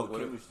hard. I fuck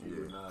with it.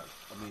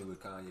 With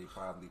Kanye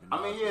probably.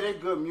 I mean, yeah, they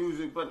good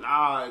music, but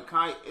nah,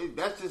 Kanye.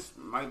 That just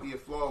might be a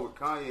flaw with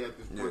Kanye at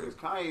this point because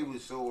Kanye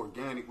was so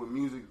organic with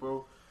music,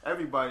 bro.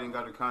 Everybody ain't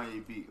got a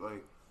Kanye beat,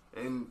 like,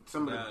 and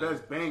some of the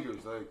best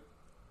bangers, like.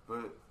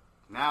 But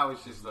now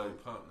it's just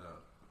like pump now.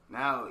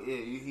 Now, yeah,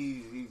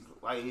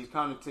 he's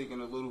kind of taking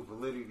a little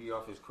validity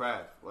off his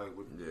craft, like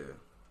with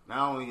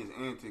not only his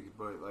antics,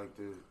 but like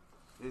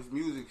his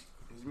music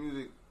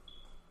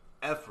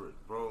effort,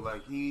 bro.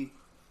 Like he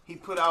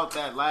put out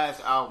that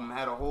last album,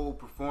 had a whole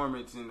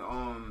performance, and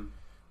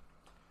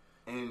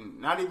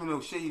not even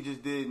the shit he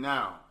just did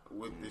now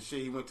with the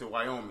shit he went to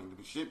Wyoming,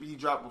 the shit he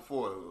dropped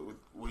before,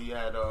 where he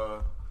had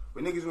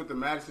when niggas went to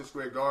Madison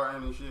Square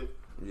Garden and shit.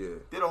 Yeah,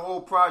 did a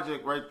whole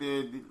project right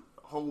there, did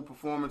a whole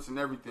performance and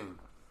everything.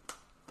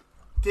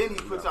 Then he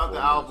puts out the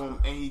album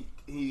and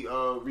he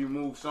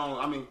removes songs.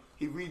 I mean,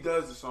 he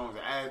redoes the songs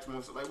and adds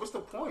more. Like, what's the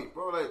point,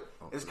 bro? Like,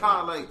 it's kind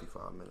of like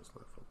 55 minutes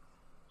left.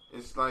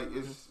 It's like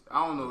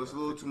I don't know. It's a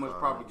little too much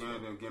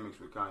propaganda and gimmicks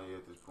with Kanye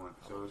at this point.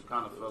 So it's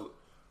kind of felt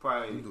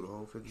probably do the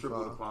whole 55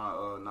 tripled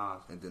upon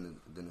Nas. And then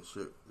the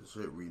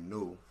shit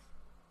renew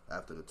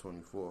after the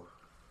 24th. All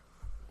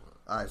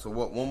right. So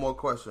one more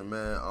question,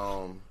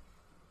 man.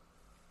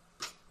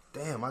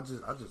 Damn, I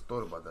just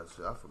thought about that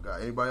shit. I forgot.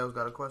 Anybody else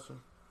got a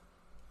question?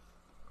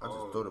 I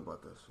just thought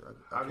about that shit.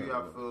 How do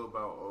y'all feel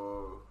about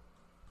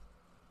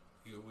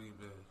your weed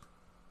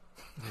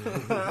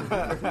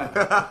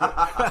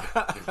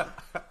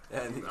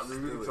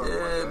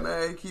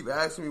man, keep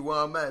asking me where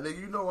I'm at, nigga.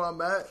 You know where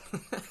I'm at.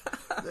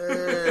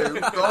 Yeah,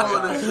 you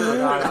stole this shit.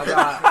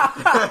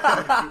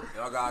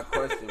 Y'all got a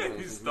question, man.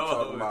 Since we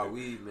talking about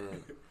weed,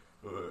 man.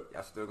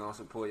 Y'all still gonna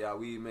support y'all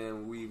weed, man,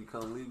 when weed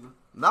become legal?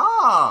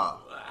 Nah.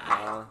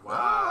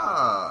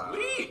 Wow.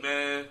 Weed,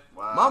 man.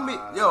 Wow.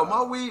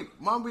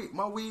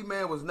 My weed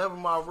man was never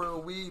my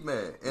real weed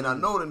man. And I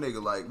know the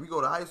nigga, like, we go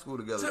to high school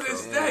together. To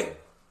this day.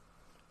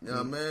 You know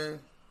what I mean?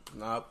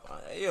 Nah,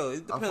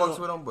 it depends. I fucks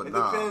with him, but it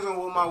depends on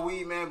what my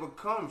weed man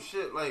becomes.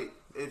 Shit, like,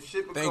 if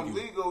shit become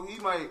legal, he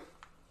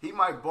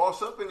might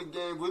boss up in the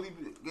game, really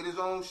get his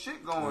own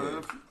shit going.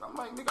 Yeah. I'm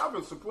like, nigga, I've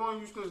been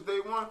supporting you since day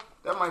one.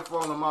 That might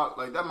fall him out.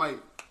 Like, that might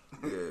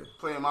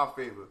play in my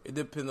favor. It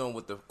depends on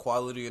what the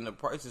quality and the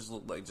prices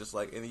look like, just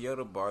like any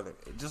other bar.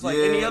 Just like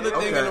any other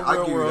thing in the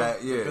real world.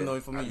 That, depending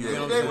on for me.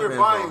 Today we're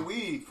buying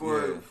weed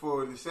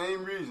for the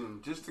same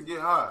reason, just to get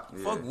high.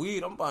 Yeah. Fuck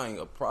weed, I'm buying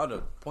a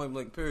product, point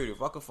blank period.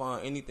 If I could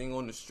find anything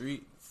on the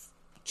street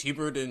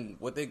cheaper than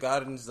what they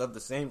got and is of the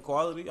same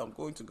quality, I'm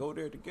going to go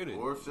there to get it.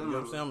 Or you know what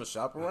I'm saying? I'm gonna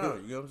shop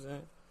around. You know what I'm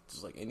saying?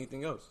 Just like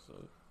anything else. So.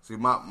 See,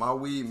 my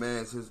weed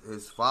man's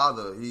his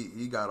father.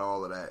 He got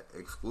all of that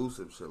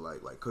exclusive shit,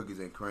 like cookies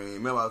and cream.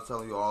 Remember I was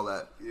telling you all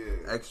that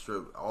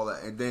extra, all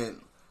that. And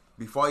then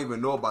before I even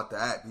know about the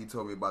app, he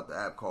told me about the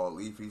app called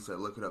Leaf. He said,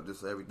 look it up,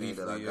 just everything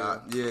that I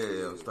got.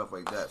 Yeah, stuff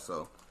like that.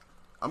 So.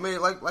 I mean,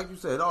 like you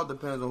said, it all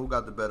depends on who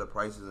got the better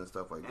prices and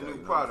stuff like that. And the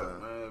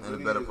product, man. And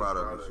the better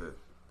product and shit.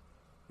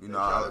 You know,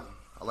 I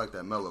like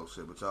that mellow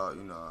shit, but y'all,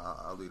 you know,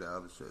 I'll leave that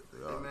other shit.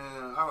 Hey,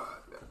 man,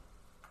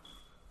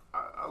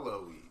 I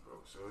love weed,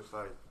 bro. So it's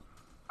like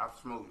I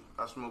smoke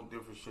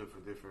different shit for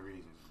different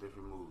reasons,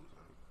 different moods.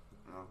 Like,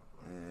 you know.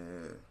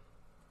 Yeah.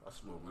 I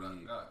smoke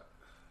weed.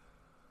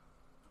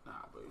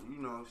 Nah, but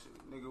you know, shit,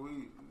 nigga,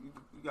 we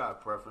got a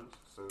preference.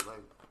 So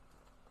like,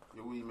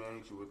 your weed man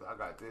hit you with, I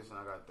got this and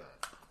I got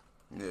that.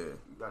 Yeah.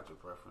 You got your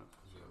preference.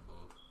 Yeah,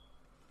 both.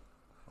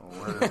 Oh,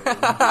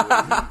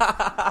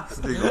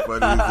 Stick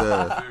funny as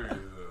hell.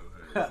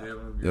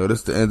 Yo, this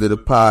is the end of the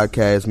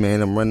podcast,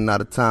 man. I'm running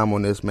out of time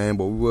on this, man,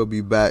 but we will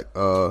be back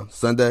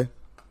Sunday.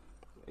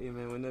 Hey,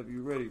 man, whenever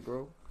you ready,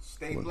 bro.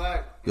 Stay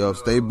black. Yo,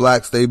 stay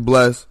black, stay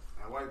blessed.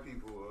 And white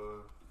people,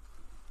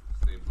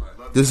 stay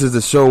black. This is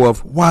the show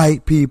of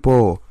white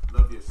people.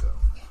 Love yourself.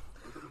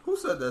 Who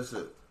said that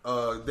shit?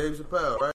 Dave Chappelle, right?